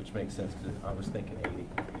 which makes sense because I was thinking 80.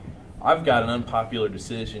 I've got an unpopular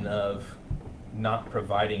decision of not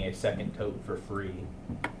providing a second tote for free,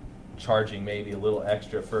 charging maybe a little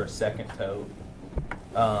extra for a second tote.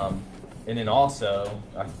 And then also,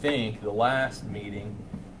 I think the last meeting,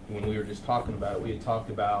 when we were just talking about it, we had talked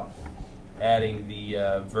about adding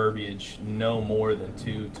the verbiage no more than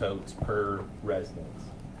 2 totes per residence.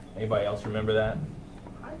 Anybody else remember that?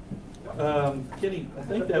 Kenny, I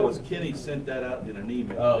think that was Kenny sent that out in an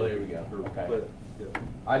email. Oh, there we go. Okay. But, yeah.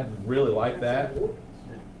 I'd really like that.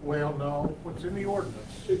 Well, no, what's in the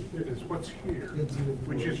ordinance is what's here, It's in the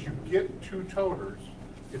which is you get 2 toters.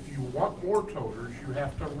 If you want more toters, you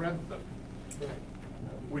have to rent them,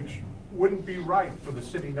 which wouldn't be right for the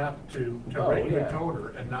city not to Oh, rent you a yeah. toter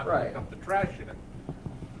and not Right. pick up the trash in it.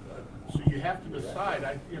 So you have to decide,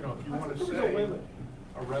 if you want to say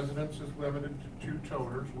a residence is limited to 2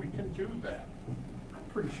 toters, we can do that. I'm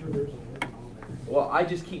pretty sure there's a limit on there. Well, I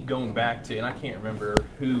just keep going back to, and I can't remember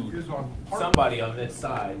who, Is on part- somebody on this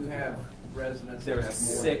side. You have residents There that was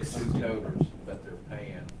have more 6. than 2 toters, but they're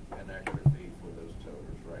paying an extra fee for those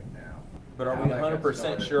toters right now. But are How we that got 100%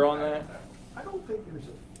 started, sure on I don't that? know. I don't think there's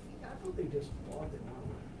a, I thought they just bought it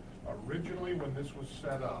now. Originally, when this was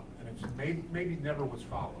set up, and it's maybe never was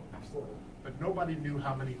followed, but nobody knew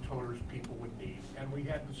how many toters people would need, and we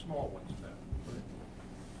had the small ones then.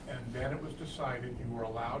 And then it was decided you were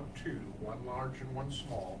allowed two, one large and one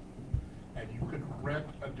small, and you could rent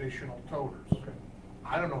additional toters. Okay.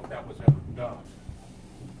 I don't know if that was ever done,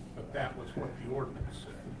 but that was what the ordinance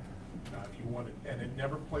said. Now, if you wanted, and it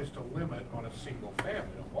never placed a limit on a single family,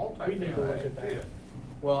 a We need to look multifamily at that. did.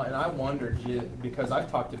 Well, and I wondered, because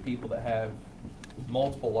I've talked to people that have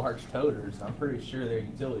multiple large toters, I'm pretty sure their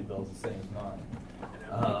utility bill's the same as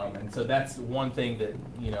mine. And so that's one thing that,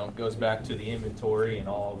 goes back to the inventory and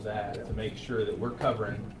all of that, to make sure that we're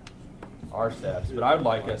covering our steps. But I would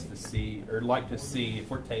like us to see, if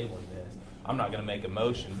we're tabling this, I'm not gonna make a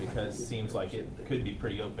motion because it seems like it could be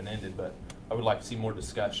pretty open-ended, but I would like to see more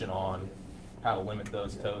discussion on how to limit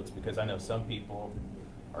those totes, because I know some people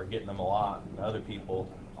are getting them a lot and other people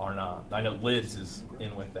are not. I know lids is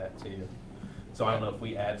in with that too. So I don't know if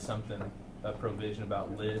we add something, a provision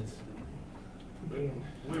about lids. We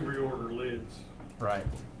reorder lids. Right.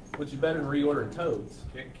 Which is better than reordering totes.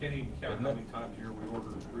 Kenny, count how many times a year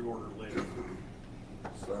we reorder lids.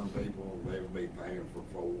 Some people, they'll be paying for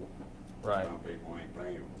 4. Right. Some people ain't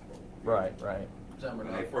paying for 4. Right, right. Some are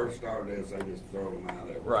When they not. first started this, they just throw them out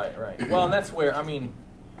there. Right, right. Well, and that's where, Some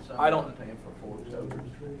I are don't- not paying for 4 toters.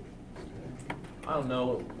 I don't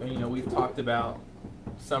know, we've talked about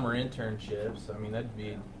summer internships. That'd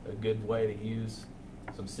be a good way to use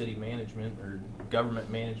some city management or government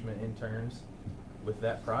management interns with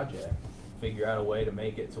that project. Figure out a way to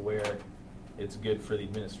make it to where it's good for the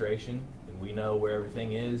administration and we know where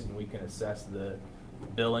everything is and we can assess the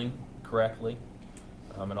billing correctly,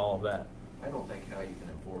 and all of that. I don't think how you can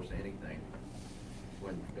enforce anything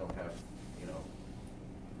when you don't have,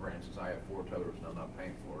 for instance, I have 4 toters and I'm not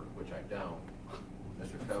paying for it, which I don't.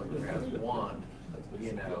 Mr. Coker has 1,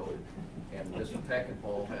 and Mr.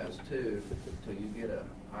 Peckinpah has 2, till you get an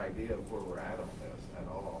idea of where we're at on this at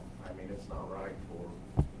all. It's not right for,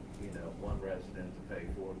 one resident to pay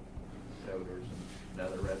 4 toters and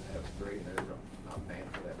another resident has 3 and they're not paying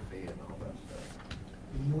for that fee and all that stuff.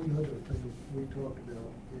 And one other thing we talked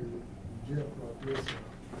about, and Jeff brought this up,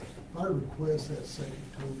 if I request that second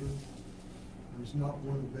toter, there's not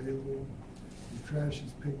one available, the trash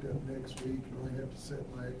is picked up next week, and I have to set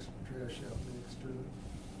my extra trash out next to it,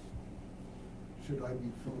 should I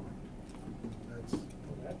be fined?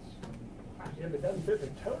 If it doesn't fit the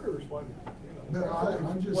toters, No,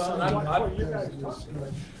 I'm just Well, saying, I- what you that guys as talked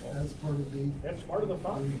about. that's part of the. That's part of the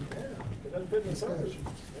fun. Yeah. If it doesn't fit the toters. Discussion.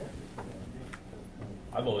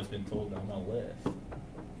 Yeah. I've always been told that I'm on a list. You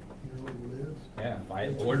know what it is? Yeah, if I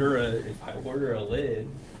order a lid,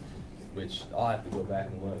 which I'll have to go back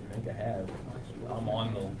and look, I think I have, I'm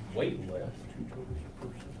on the waiting list.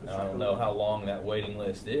 I don't know how long that waiting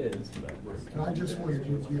list is, but. And I just wanted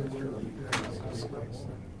you to be aware of that.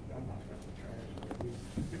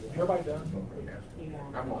 Everybody done?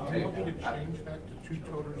 I'm Do gonna you want me to take, change that to 2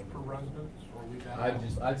 toters per residence, or leave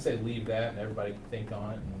that? I'd say leave that and everybody can think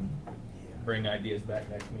on it and bring ideas back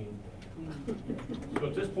next meeting. So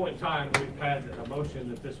at this point in time, we've had a motion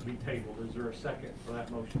that this be tabled. Is there a second for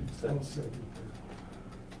that motion? I'll second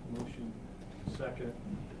that. Motion, second.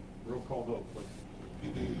 Roll call vote, please.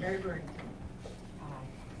 Mary Bruce.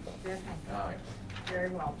 Jeff Hancock. Aye. Jerry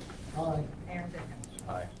Walton. Aye. Aaron Dickens.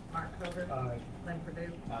 Aye. Mark Cover. Aye. Lynn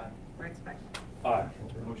Purdue. Aye. Rex Beckman. Aye.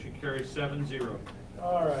 Motion carries 7-0.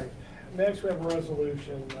 All right. Next, we have a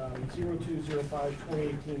resolution,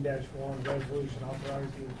 0205-2018-1, resolution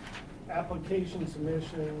authorizing application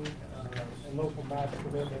submission and local match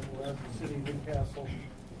commitment, whereas the city of Newcastle,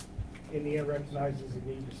 Indiana recognizes the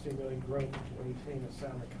need to stimulate growth to maintain a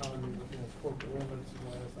sound economy within its corporate limits, and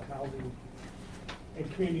whereas the Housing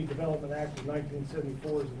and Community Development Act of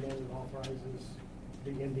 1974 is amended and authorizes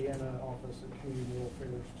the Indiana Office of Community Rural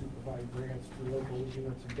Affairs to provide grants to local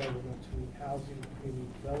units of government to meet housing and community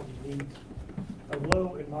development needs of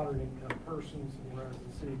low and moderate income persons, and whereas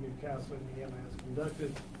the city of Newcastle, Indiana has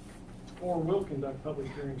conducted or will conduct public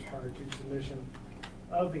hearings prior to submission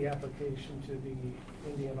of the application to the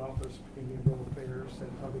Indiana Office of Community Rural Affairs,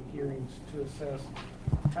 and public hearings to assess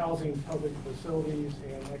housing, public facilities,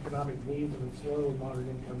 and economic needs of its low and moderate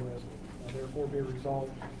income residents. Now therefore be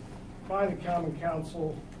resolved by the Common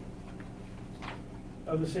Council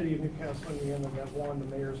of the City of Newcastle, Indiana, that 1, the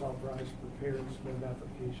mayor is authorized to prepare and submit an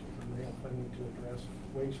application for grant funding to address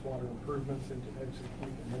wastewater improvements and to execute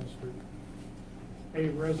and administer a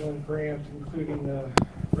resident grant, including the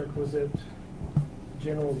requisite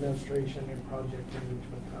general administration and project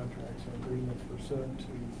management contracts and agreements pursuant to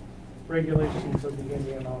regulations of the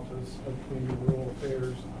Indiana Office of Community Rural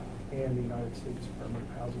Affairs and the United States Department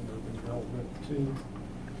of Housing and Urban Development. 2,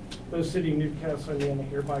 The city of Newcastle, Indiana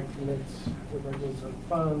hereby commits the regulations of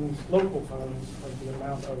funds, local funds, of the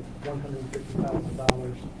amount of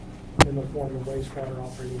 $150,000 in the form of wastewater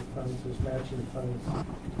operating funds as matching funds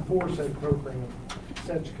for said program.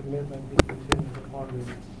 Such commitment be contingent upon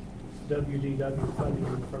the WDW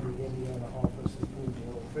funding from the Indiana Office of Community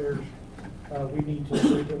Affairs. We need to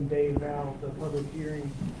open, Dave, now the public hearing.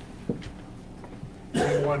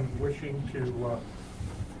 Anyone wishing to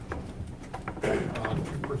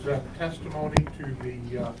present testimony to the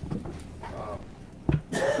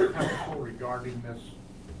council regarding this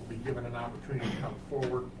will be given an opportunity to come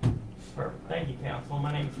forward. Perfect. Thank you, Council.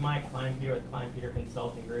 My name is Mike Kleinpeter with Kleinpeter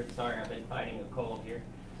Consulting Group. Sorry, I've been fighting a cold here.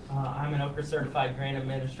 I'm an OCRA certified grant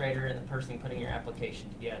administrator and the person putting your application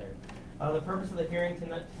together. The purpose of the hearing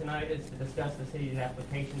tonight is to discuss the city's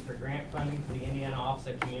application for grant funding to the Indiana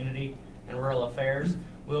Office of Community and Rural Affairs.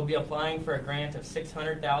 We'll be applying for a grant of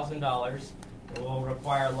 $600,000. It will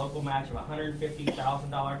require a local match of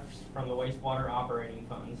 $150,000 from the wastewater operating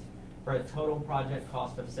funds for a total project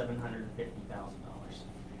cost of $750,000.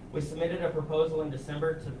 We submitted a proposal in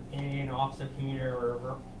December to the Indiana Office of Community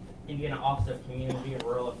and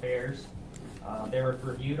Rural Affairs. They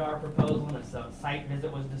reviewed our proposal and a site visit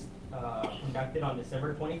was conducted on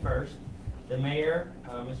December 21st. The mayor,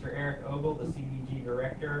 Mr. Eric Ogle, the CDG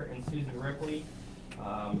director, and Susie Ripley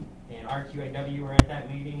and RQAW were at that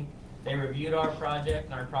meeting. They reviewed our project,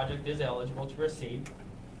 and our project is eligible to proceed.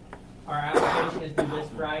 Our application is due this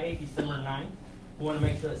Friday, December 9th. We want to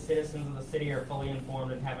make sure that citizens of the city are fully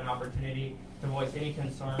informed and have an opportunity to voice any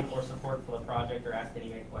concern or support for the project or ask any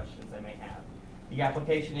questions they may have. The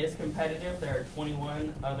application is competitive. There are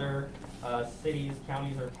 21 other cities,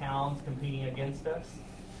 counties, or towns competing against us.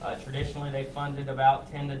 Traditionally, they funded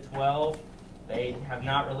about 10 to 12. They have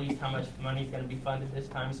not released how much money is going to be funded this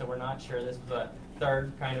time, so we're not sure. This was a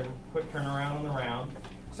third kind of quick turnaround on the round.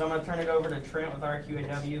 So I'm going to turn it over to Trent with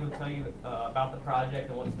RQAW who will tell you about the project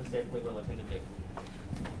and what specifically we're looking to do.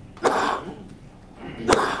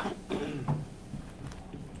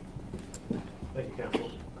 Thank you,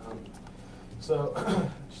 Council.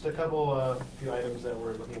 Just a few items that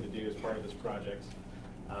we're looking to do as part of this project.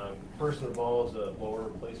 First involves a blower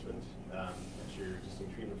replacement at your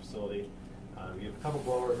existing treatment facility. We have a couple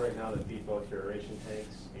blowers right now that feed both your aeration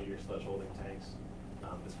tanks and your sludge holding tanks.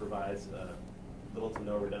 This provides little to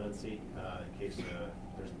no redundancy in case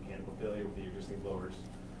there's mechanical failure with the existing blowers.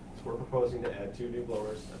 So we're proposing to add 2 new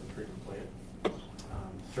blowers at the treatment plant.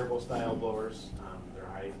 Turbo style blowers, they're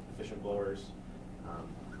high efficient blowers,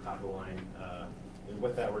 top of the line. And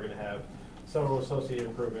with that, we're going to have several associated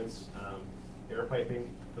improvements. Air piping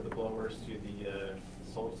for the blowers to the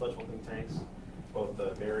sludge holding tanks, both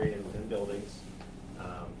buried and within buildings.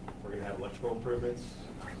 We're going to have electrical improvements,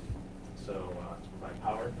 to provide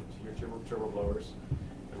power to your turbo blowers.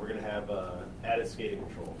 And we're going to have added skating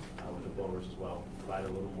control with the blowers as well. Provide a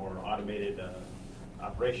little more automated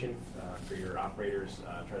operation for your operators,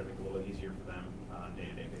 try to make it a little easier for them on a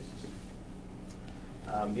day-to-day basis.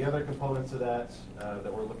 The other components of that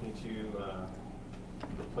that we're looking to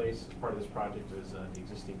replace as part of this project is the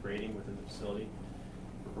existing grading within the facility.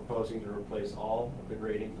 We're proposing to replace all of the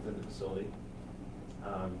grading within the facility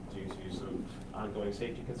due to some ongoing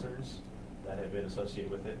safety concerns that have been associated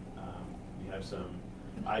with it. We have some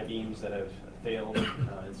I-beams that have failed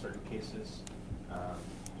in certain cases.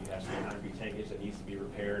 You have some concrete tankage that needs to be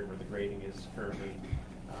repaired where the grading is currently.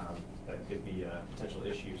 That could be potential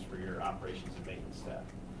issues for your operations and maintenance staff.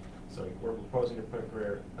 So we're proposing to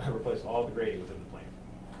replace all the grading within the plant.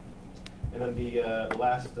 And then the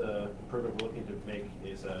last improvement we're looking to make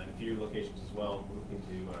is in a few locations as well. We're looking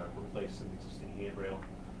to replace some existing handrail.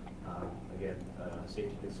 Again,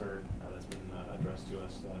 safety concern that's been addressed to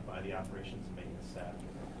us by the operations and maintenance staff.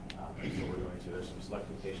 So we're going to, there's some select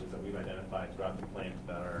locations that we've identified throughout the plant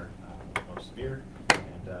that are most severe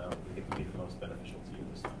and we think will be the most beneficial to you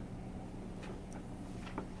this time.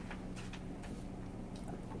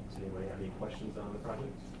 Does anybody have any questions on the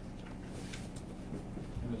project?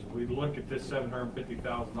 And as we look at this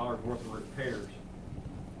 $750,000 worth of repairs,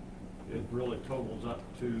 it really totals up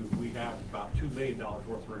to, we have about $2 million worth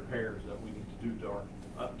of repairs that we need to do to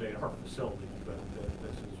update our facility. But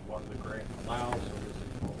this is what the grant allows, so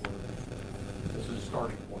this is a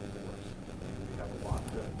starting point for us. We have a lot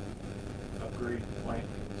to upgrade the plant.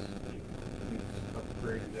 It's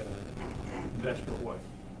upgraded in a industrial way.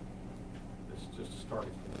 This is just a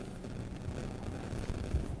starting point.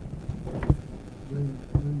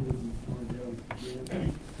 When will you find out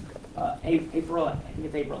again? April, I think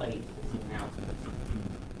it's April 8th is the announcement.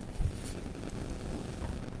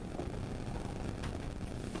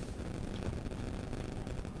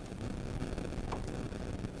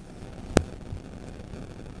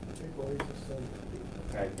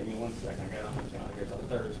 Okay, give me 1 second. I got it on the calendar. It's on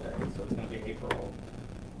Thursday, so it's gonna be April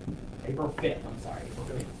 5th, I'm sorry, April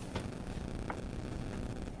 5th.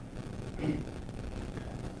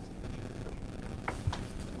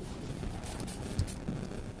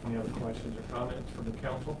 Any other questions or comments from the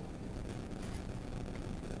council?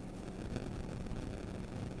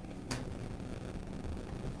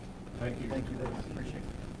 Thank you. Thank you, appreciate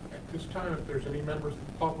it. At this time, if there's any members of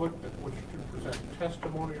the public that wish to present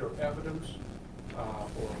testimony or evidence,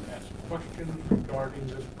 or ask questions regarding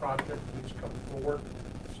this project, please come forward,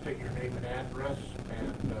 state your name and address,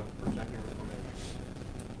 and present your information.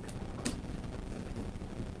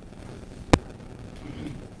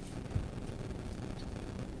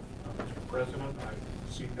 Mr. President, I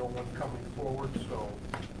see no one coming forward, so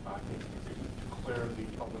I think you can declare the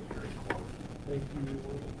public hearing closed. Thank you.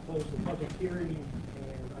 We'll close the public hearing,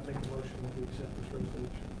 and I make a motion that we accept this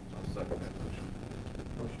resolution. I'll second that motion.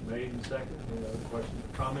 Motion made and second. Any other questions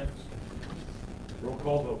or comments? Roll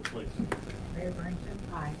call vote, please. Mayor Brinson.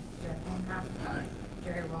 Aye. Jeff Hancock. Aye.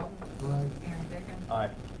 Jerry Walton. Aye. Aaron Dickens. Aye.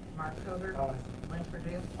 Mark Covert. Aye. Lynn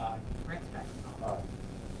Purdue. Aye. Brett Beck.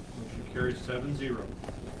 Motion carries 7-0.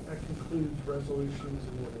 That concludes resolutions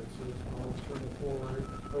and ordinances. I'll turn the floor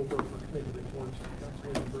over for committee reports to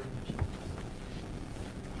Councilman Burns.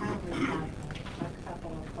 I would have a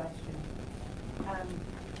couple of questions.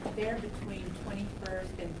 There between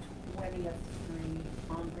 21st and 20th Street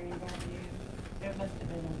on Grand Avenue, there must have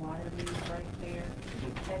been a water leak right there,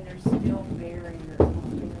 and there's still barrier there in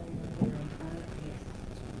front.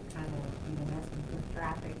 It's kind of, messing with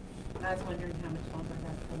traffic. I was wondering how much longer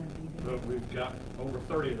that's going to be there. But we've got over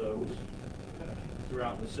 30 of those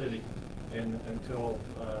throughout the city, and until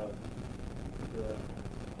the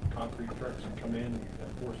concrete trucks can come in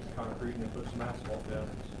and force the concrete and then put some asphalt down,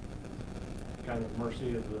 it's kind of the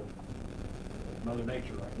mercy of the Mother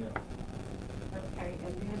Nature right now. Okay,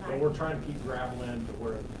 and then So we're trying to keep gravel in to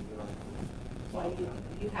where, well,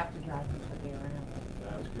 you have to drive them to there around.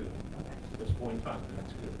 that's good. Okay. At this point in time,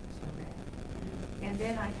 that's good. And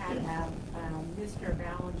then I had Mr.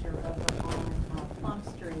 Ballinger over on Plum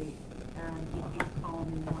Street. He keeps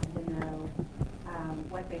calling me wanting to know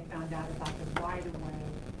what they found out about the right-of-way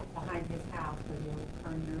behind his house where the old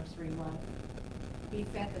Kern nursery was. He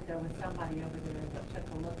said that there was somebody over there that took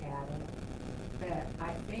a look at it, but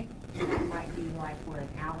I think it might be like where an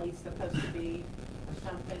alley's supposed to be or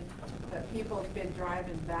something. But people have been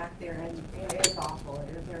driving back there, and it is awful.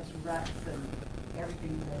 There's ruts and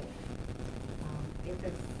everything that. If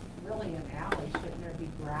it's really an alley, shouldn't there be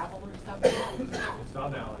gravel or something? It's not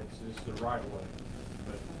an alley, it's just the right of way.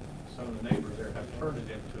 But some of the neighbors there have turned it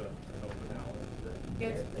into an open alley.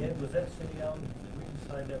 It's, Was that city owned? Did we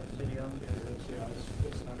decide that was city owned?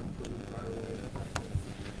 It's not approved right away.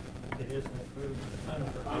 It isn't approved.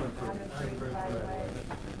 unapproved right away.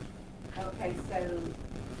 Okay, so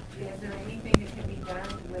is there anything that can be done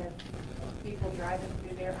with people driving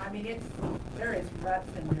through there? I mean, there is ruts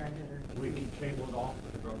in there that are. We can cable it off,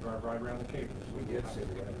 but they're going to drive right around the cables. We did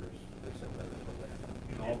send letters, they sent letters from that.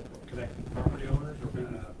 All connecting property owners or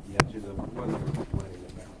people? Yeah, to the one that we're complaining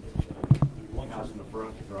about. One house in the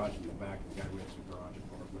front, the garage in the back, the guy rents a garage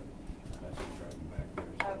apartment. That's who's driving back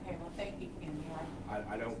there. Okay, well, thank you, Kenny. I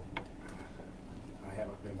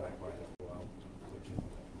haven't been back by that for a while.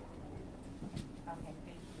 Okay,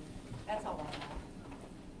 thank you. That's all I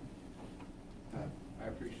have. I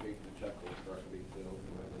appreciate the chuckle for us to be filled,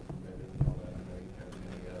 whoever permitted and all that. I know you have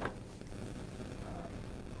many,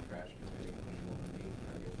 trash committee, you want to meet,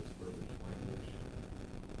 I guess it's verbiage language,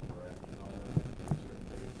 correct, and all that, certain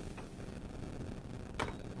things.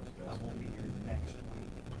 I won't be here next week,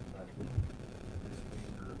 but this week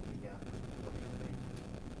or week after, it'll be me.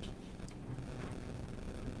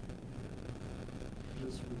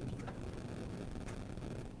 This week.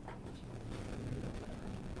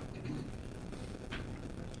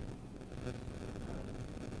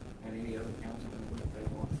 And any other council members, if they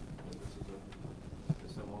want, if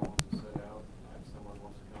someone wants to sit out, if someone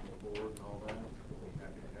wants to come aboard and all that, we'll be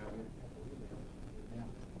happy to have you. Yeah.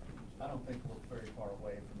 I don't think we're very far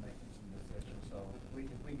away from making some decisions, so if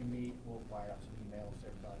we can meet, we'll fire out some emails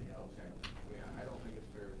to everybody else. Okay. Yeah, I don't think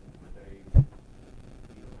it's fair for Dave,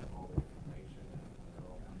 you don't have all the information and when it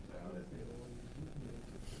all comes out.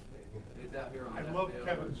 It's out here on I left love field,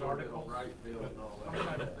 Kevin's or articles, right field but and all that.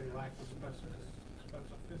 sometimes they lack the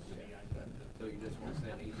specificity, I think. So you just want to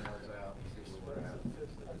send emails out and see where we're at?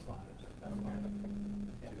 That's fine. That's fine.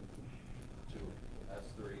 To us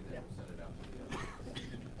three, then we'll send it out to the others.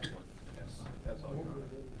 Yes, that's all you're on.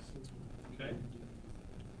 Okay.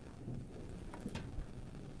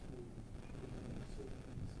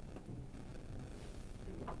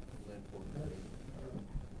 Lynn Porter.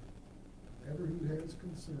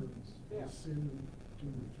 comments, concerns, just send them to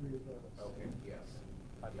the three of us. Okay, yes.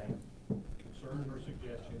 I think. Concerns or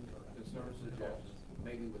suggestions? Concerns, suggestions,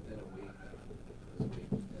 maybe within a week, this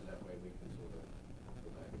week, and that way we can sort of go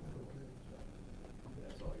back and forth. So,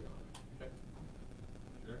 that's all, Your Honor. Okay.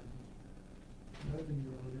 Sure. Nothing,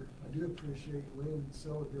 Your Honor. I do appreciate Lynn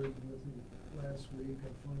celebrating with me last week.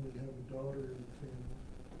 I finally have a daughter in the family.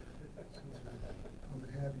 I'm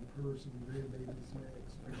a happy person. Grandbaby's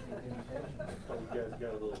next. So you guys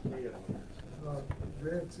got a little kid on there.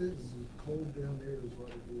 Brad says it's cold down there is what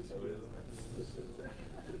it is. So is it?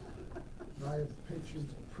 I have pictures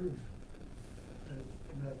of proof.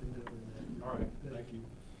 Nothing other than that. All right, thank you.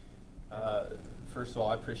 First of all,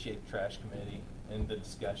 I appreciate the trash committee and the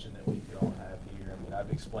discussion that we could all have here. I mean,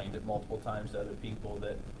 I've explained it multiple times to other people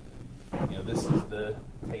that, you know, this is the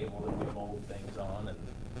table that we mold things on, and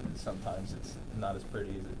sometimes it's not as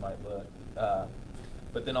pretty as it might look.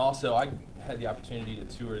 But then also, I had the opportunity to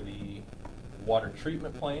tour the water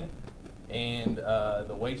treatment plant and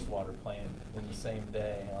the wastewater plant in the same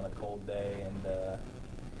day on a cold day, and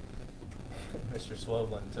Mr.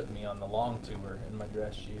 Swovlin took me on the long tour in my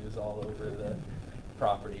dress shoes all over the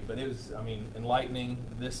property. But it was, I mean, enlightening.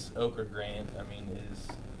 This Ochre grant, I mean, is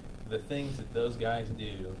the things that those guys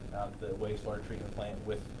do out at the wastewater treatment plant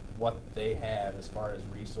with what they have as far as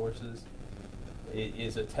resources. It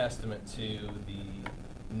is a testament to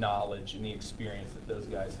the knowledge and the experience that those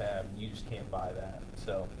guys have. You just can't buy that.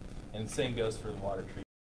 So, and the same goes for the water treatment.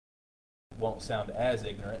 Won't sound as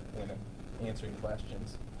ignorant in answering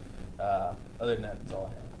questions. Other than that, that's all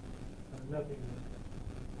I have. Nothing.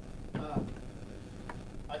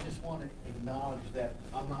 I just want to acknowledge that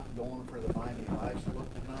I'm not going for the Miami Vice look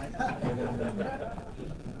tonight.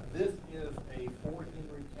 This is a 4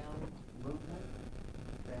 Henry County movement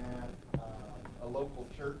that a local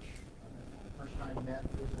church, First Time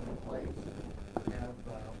Methodist in the place, have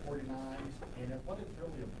organized. And what it's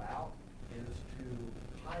really about is to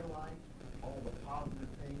highlight all the positive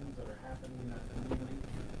things that are happening in our community.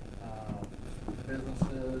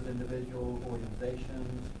 Businesses, individuals,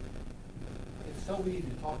 organizations. It's so easy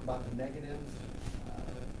to talk about the negatives.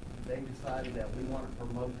 They decided that we want to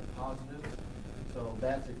promote the positives. So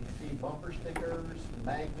that's, if you see bumper stickers,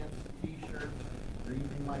 magnets, t-shirts, or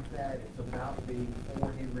anything like that, it's about being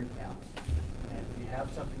for Henry County. And if you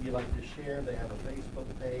have something you'd like to share, they have a Facebook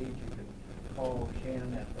page. You can call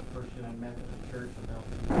Shannon at the First United Methodist Church, and they'll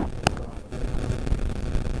put on the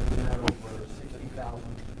Facebook. We have over 60,000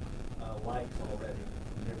 likes already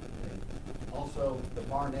from different things. Also, the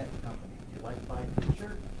Barnett Company. If you like to buy a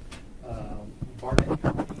t-shirt, Barnett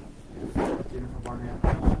Company, Jennifer Barnett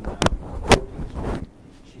on 14th Street.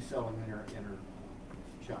 She's selling in her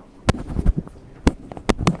shop.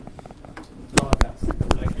 That's all I've got.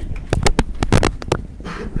 Thank you.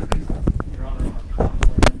 Your Honor, our comp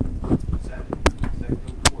plan, second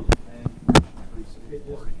before the plan, It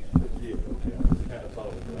just, yeah, okay, I just kind of thought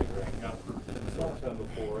it was like, so it'll come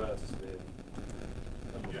before us, then,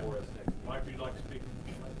 come before us next week. Mike, would you like to speak?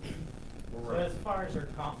 So as far as our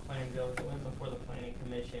comp plan goes, it went before the planning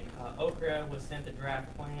commission. Okra was sent the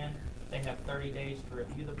draft plan. They have 30 days to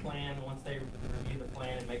review the plan. Once they review the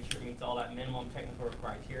plan and make sure it meets all that minimum technical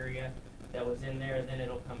criteria that was in there, then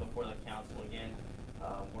it'll come before the council again.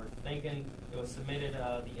 We're thinking it was submitted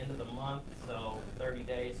the end of the month, so 30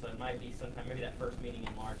 days, so it might be sometime, maybe that first meeting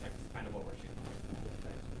in March. That's kind of what we're shooting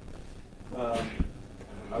for.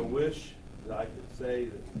 I wish that I could say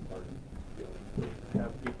that, or, you know,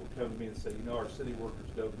 have people come to me and say, you know, our city workers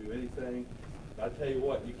don't do anything. I tell you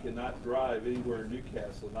what, you cannot drive anywhere in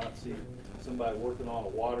Newcastle and not see somebody working on a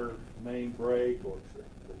water main break, or the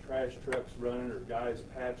trash trucks running, or guys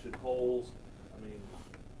patching holes. I mean,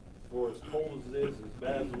 for as cold as it is, as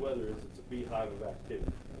bad as the weather is, it's a beehive of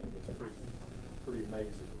activity. It's pretty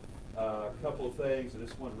amazing. A couple of things. I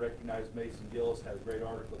just want to recognize Mason Gillis had a great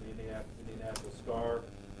article in the Indianapolis Star.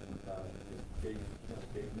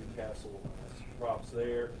 Gave Newcastle some props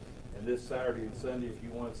there. And this Saturday and Sunday, if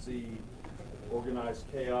you want to see organized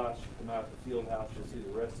chaos, you come out to the field house. You'll see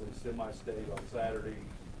the rest of the semi-state on Saturday,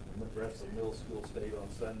 and the rest of the middle school state on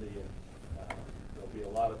Sunday. And there'll be a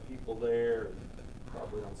lot of people there. And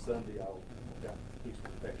probably on Sunday, I'll got peace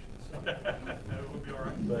protection. So. That would be all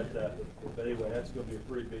right. But anyway, that's going to be a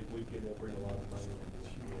pretty big weekend. They'll bring a lot of money in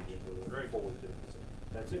this year. We're looking Great. forward to it. So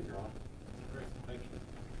that's it, Your Honor. Great, thank you.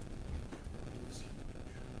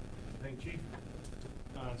 Thank you, Chief.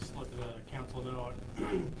 Just let the council know,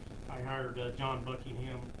 I hired John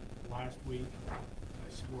Buckingham last week. I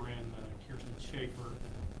swore in Kirsten Schaefer,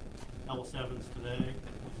 Ellis Evans today,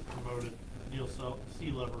 and promoted Neil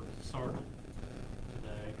Sealover to sergeant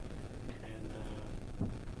today, and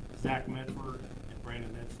Zach Medford and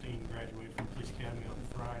Brandon Edstein graduated from Police Academy on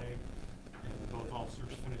Friday, and both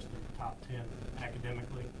officers finished in the top 10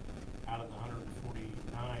 academically out of the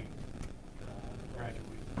 149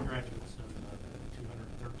 graduates in the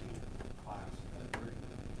 213 class.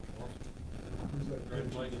 Who's that coach?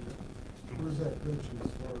 Where's that coach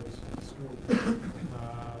as far as school? We're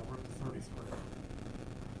at the 33rd.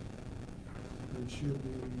 It should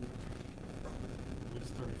be,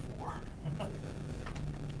 It's 34.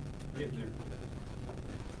 Getting there.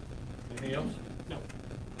 Anything else? No.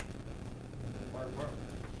 Fire department.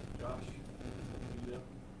 Josh? You up?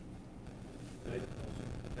 Dave?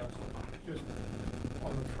 Council? Just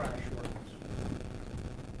on the trash ordinance.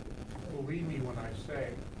 Believe me when I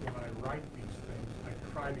say, when I write these things, I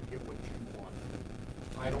try to get what you want.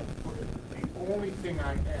 I don't put it, the only thing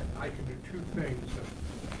I can do two things.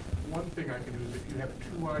 One thing I can do is if you have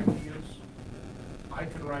two ideas, I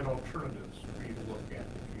can write alternatives for you to look at.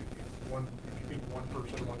 If you think one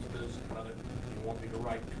person wants this, another, you want me to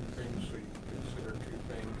write two things so you can consider two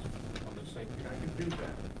things on the same thing, I can do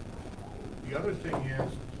that. The other thing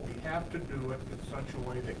is, we have to do it in such a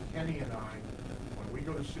way that Kenny and I, when we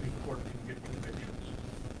go to city court, can get convictions.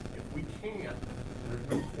 If we can't, there's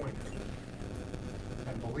no point in it.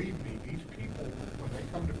 And believe me, these people, when they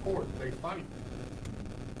come to court, they fight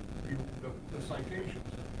the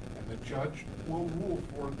citations. And the judge will rule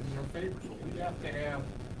for it in their favor. So we have to have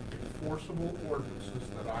enforceable ordinances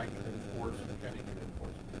that I can enforce and Kenny can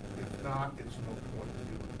enforce. If not, it's no point in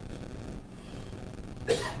doing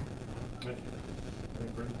this. Thank you. Any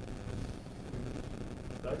further?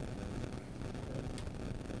 Doug?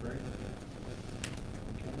 Brady?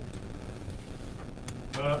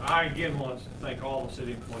 I again want to thank all the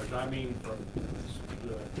city employees. I mean, from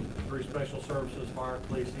the three special services, fire,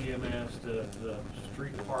 police, EMS, to the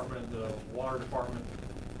street department, the water department,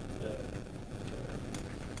 the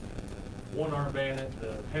one-armed bandit,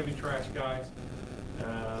 the heavy trash guys.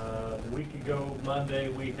 A week ago, Monday,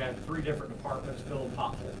 we had 3 different departments filling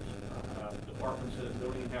potholes. Departments that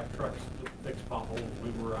don't even have trucks to fix potholes.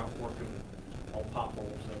 We were out working on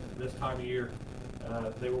potholes. And this time of year,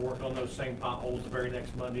 they were working on those same potholes the very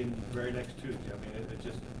next Monday and the very next Tuesday. I mean, it's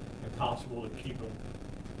just impossible to keep them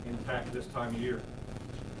intact this time of year,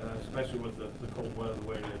 especially with the cold weather the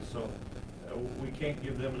way it is. So we can't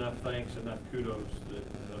give them enough thanks, enough kudos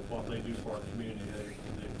of what they do for our community.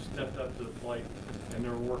 They've stepped up to the plate, and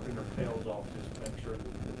they're working their tails off just to make sure that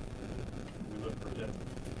we look for them.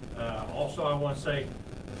 Also, I want to say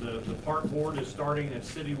the park board is starting a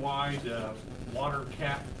citywide water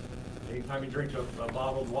cap. Anytime you drink a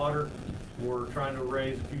bottled water, we're trying to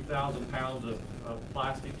raise a few thousand pounds of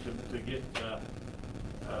plastic to get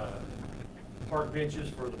park benches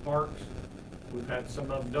for the parks. We've had some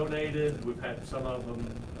of them donated. We've had some of them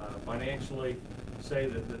financially say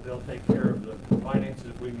that they'll take care of the finances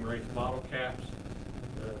if we can raise bottle caps.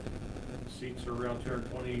 The seats are around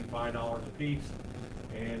 $225 a piece.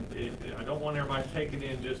 And I don't want everybody taking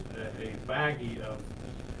in just a baggie of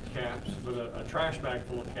caps, but a trash bag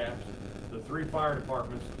full of caps. The 3 fire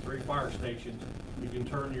departments, the 3 fire stations, you can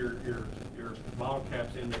turn your bottle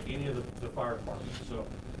caps into any of the fire departments. So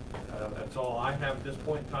that's all I have at this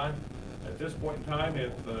point in time. At this point in time,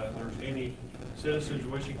 if there's any citizens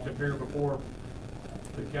wishing to appear before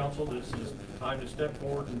the council, this is time to step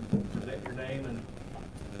forward and present your name and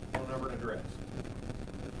phone number and address.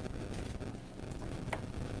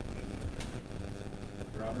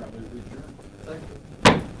 Your Honor, I move we adjourn. Thank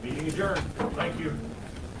you. Meeting adjourned. Thank you.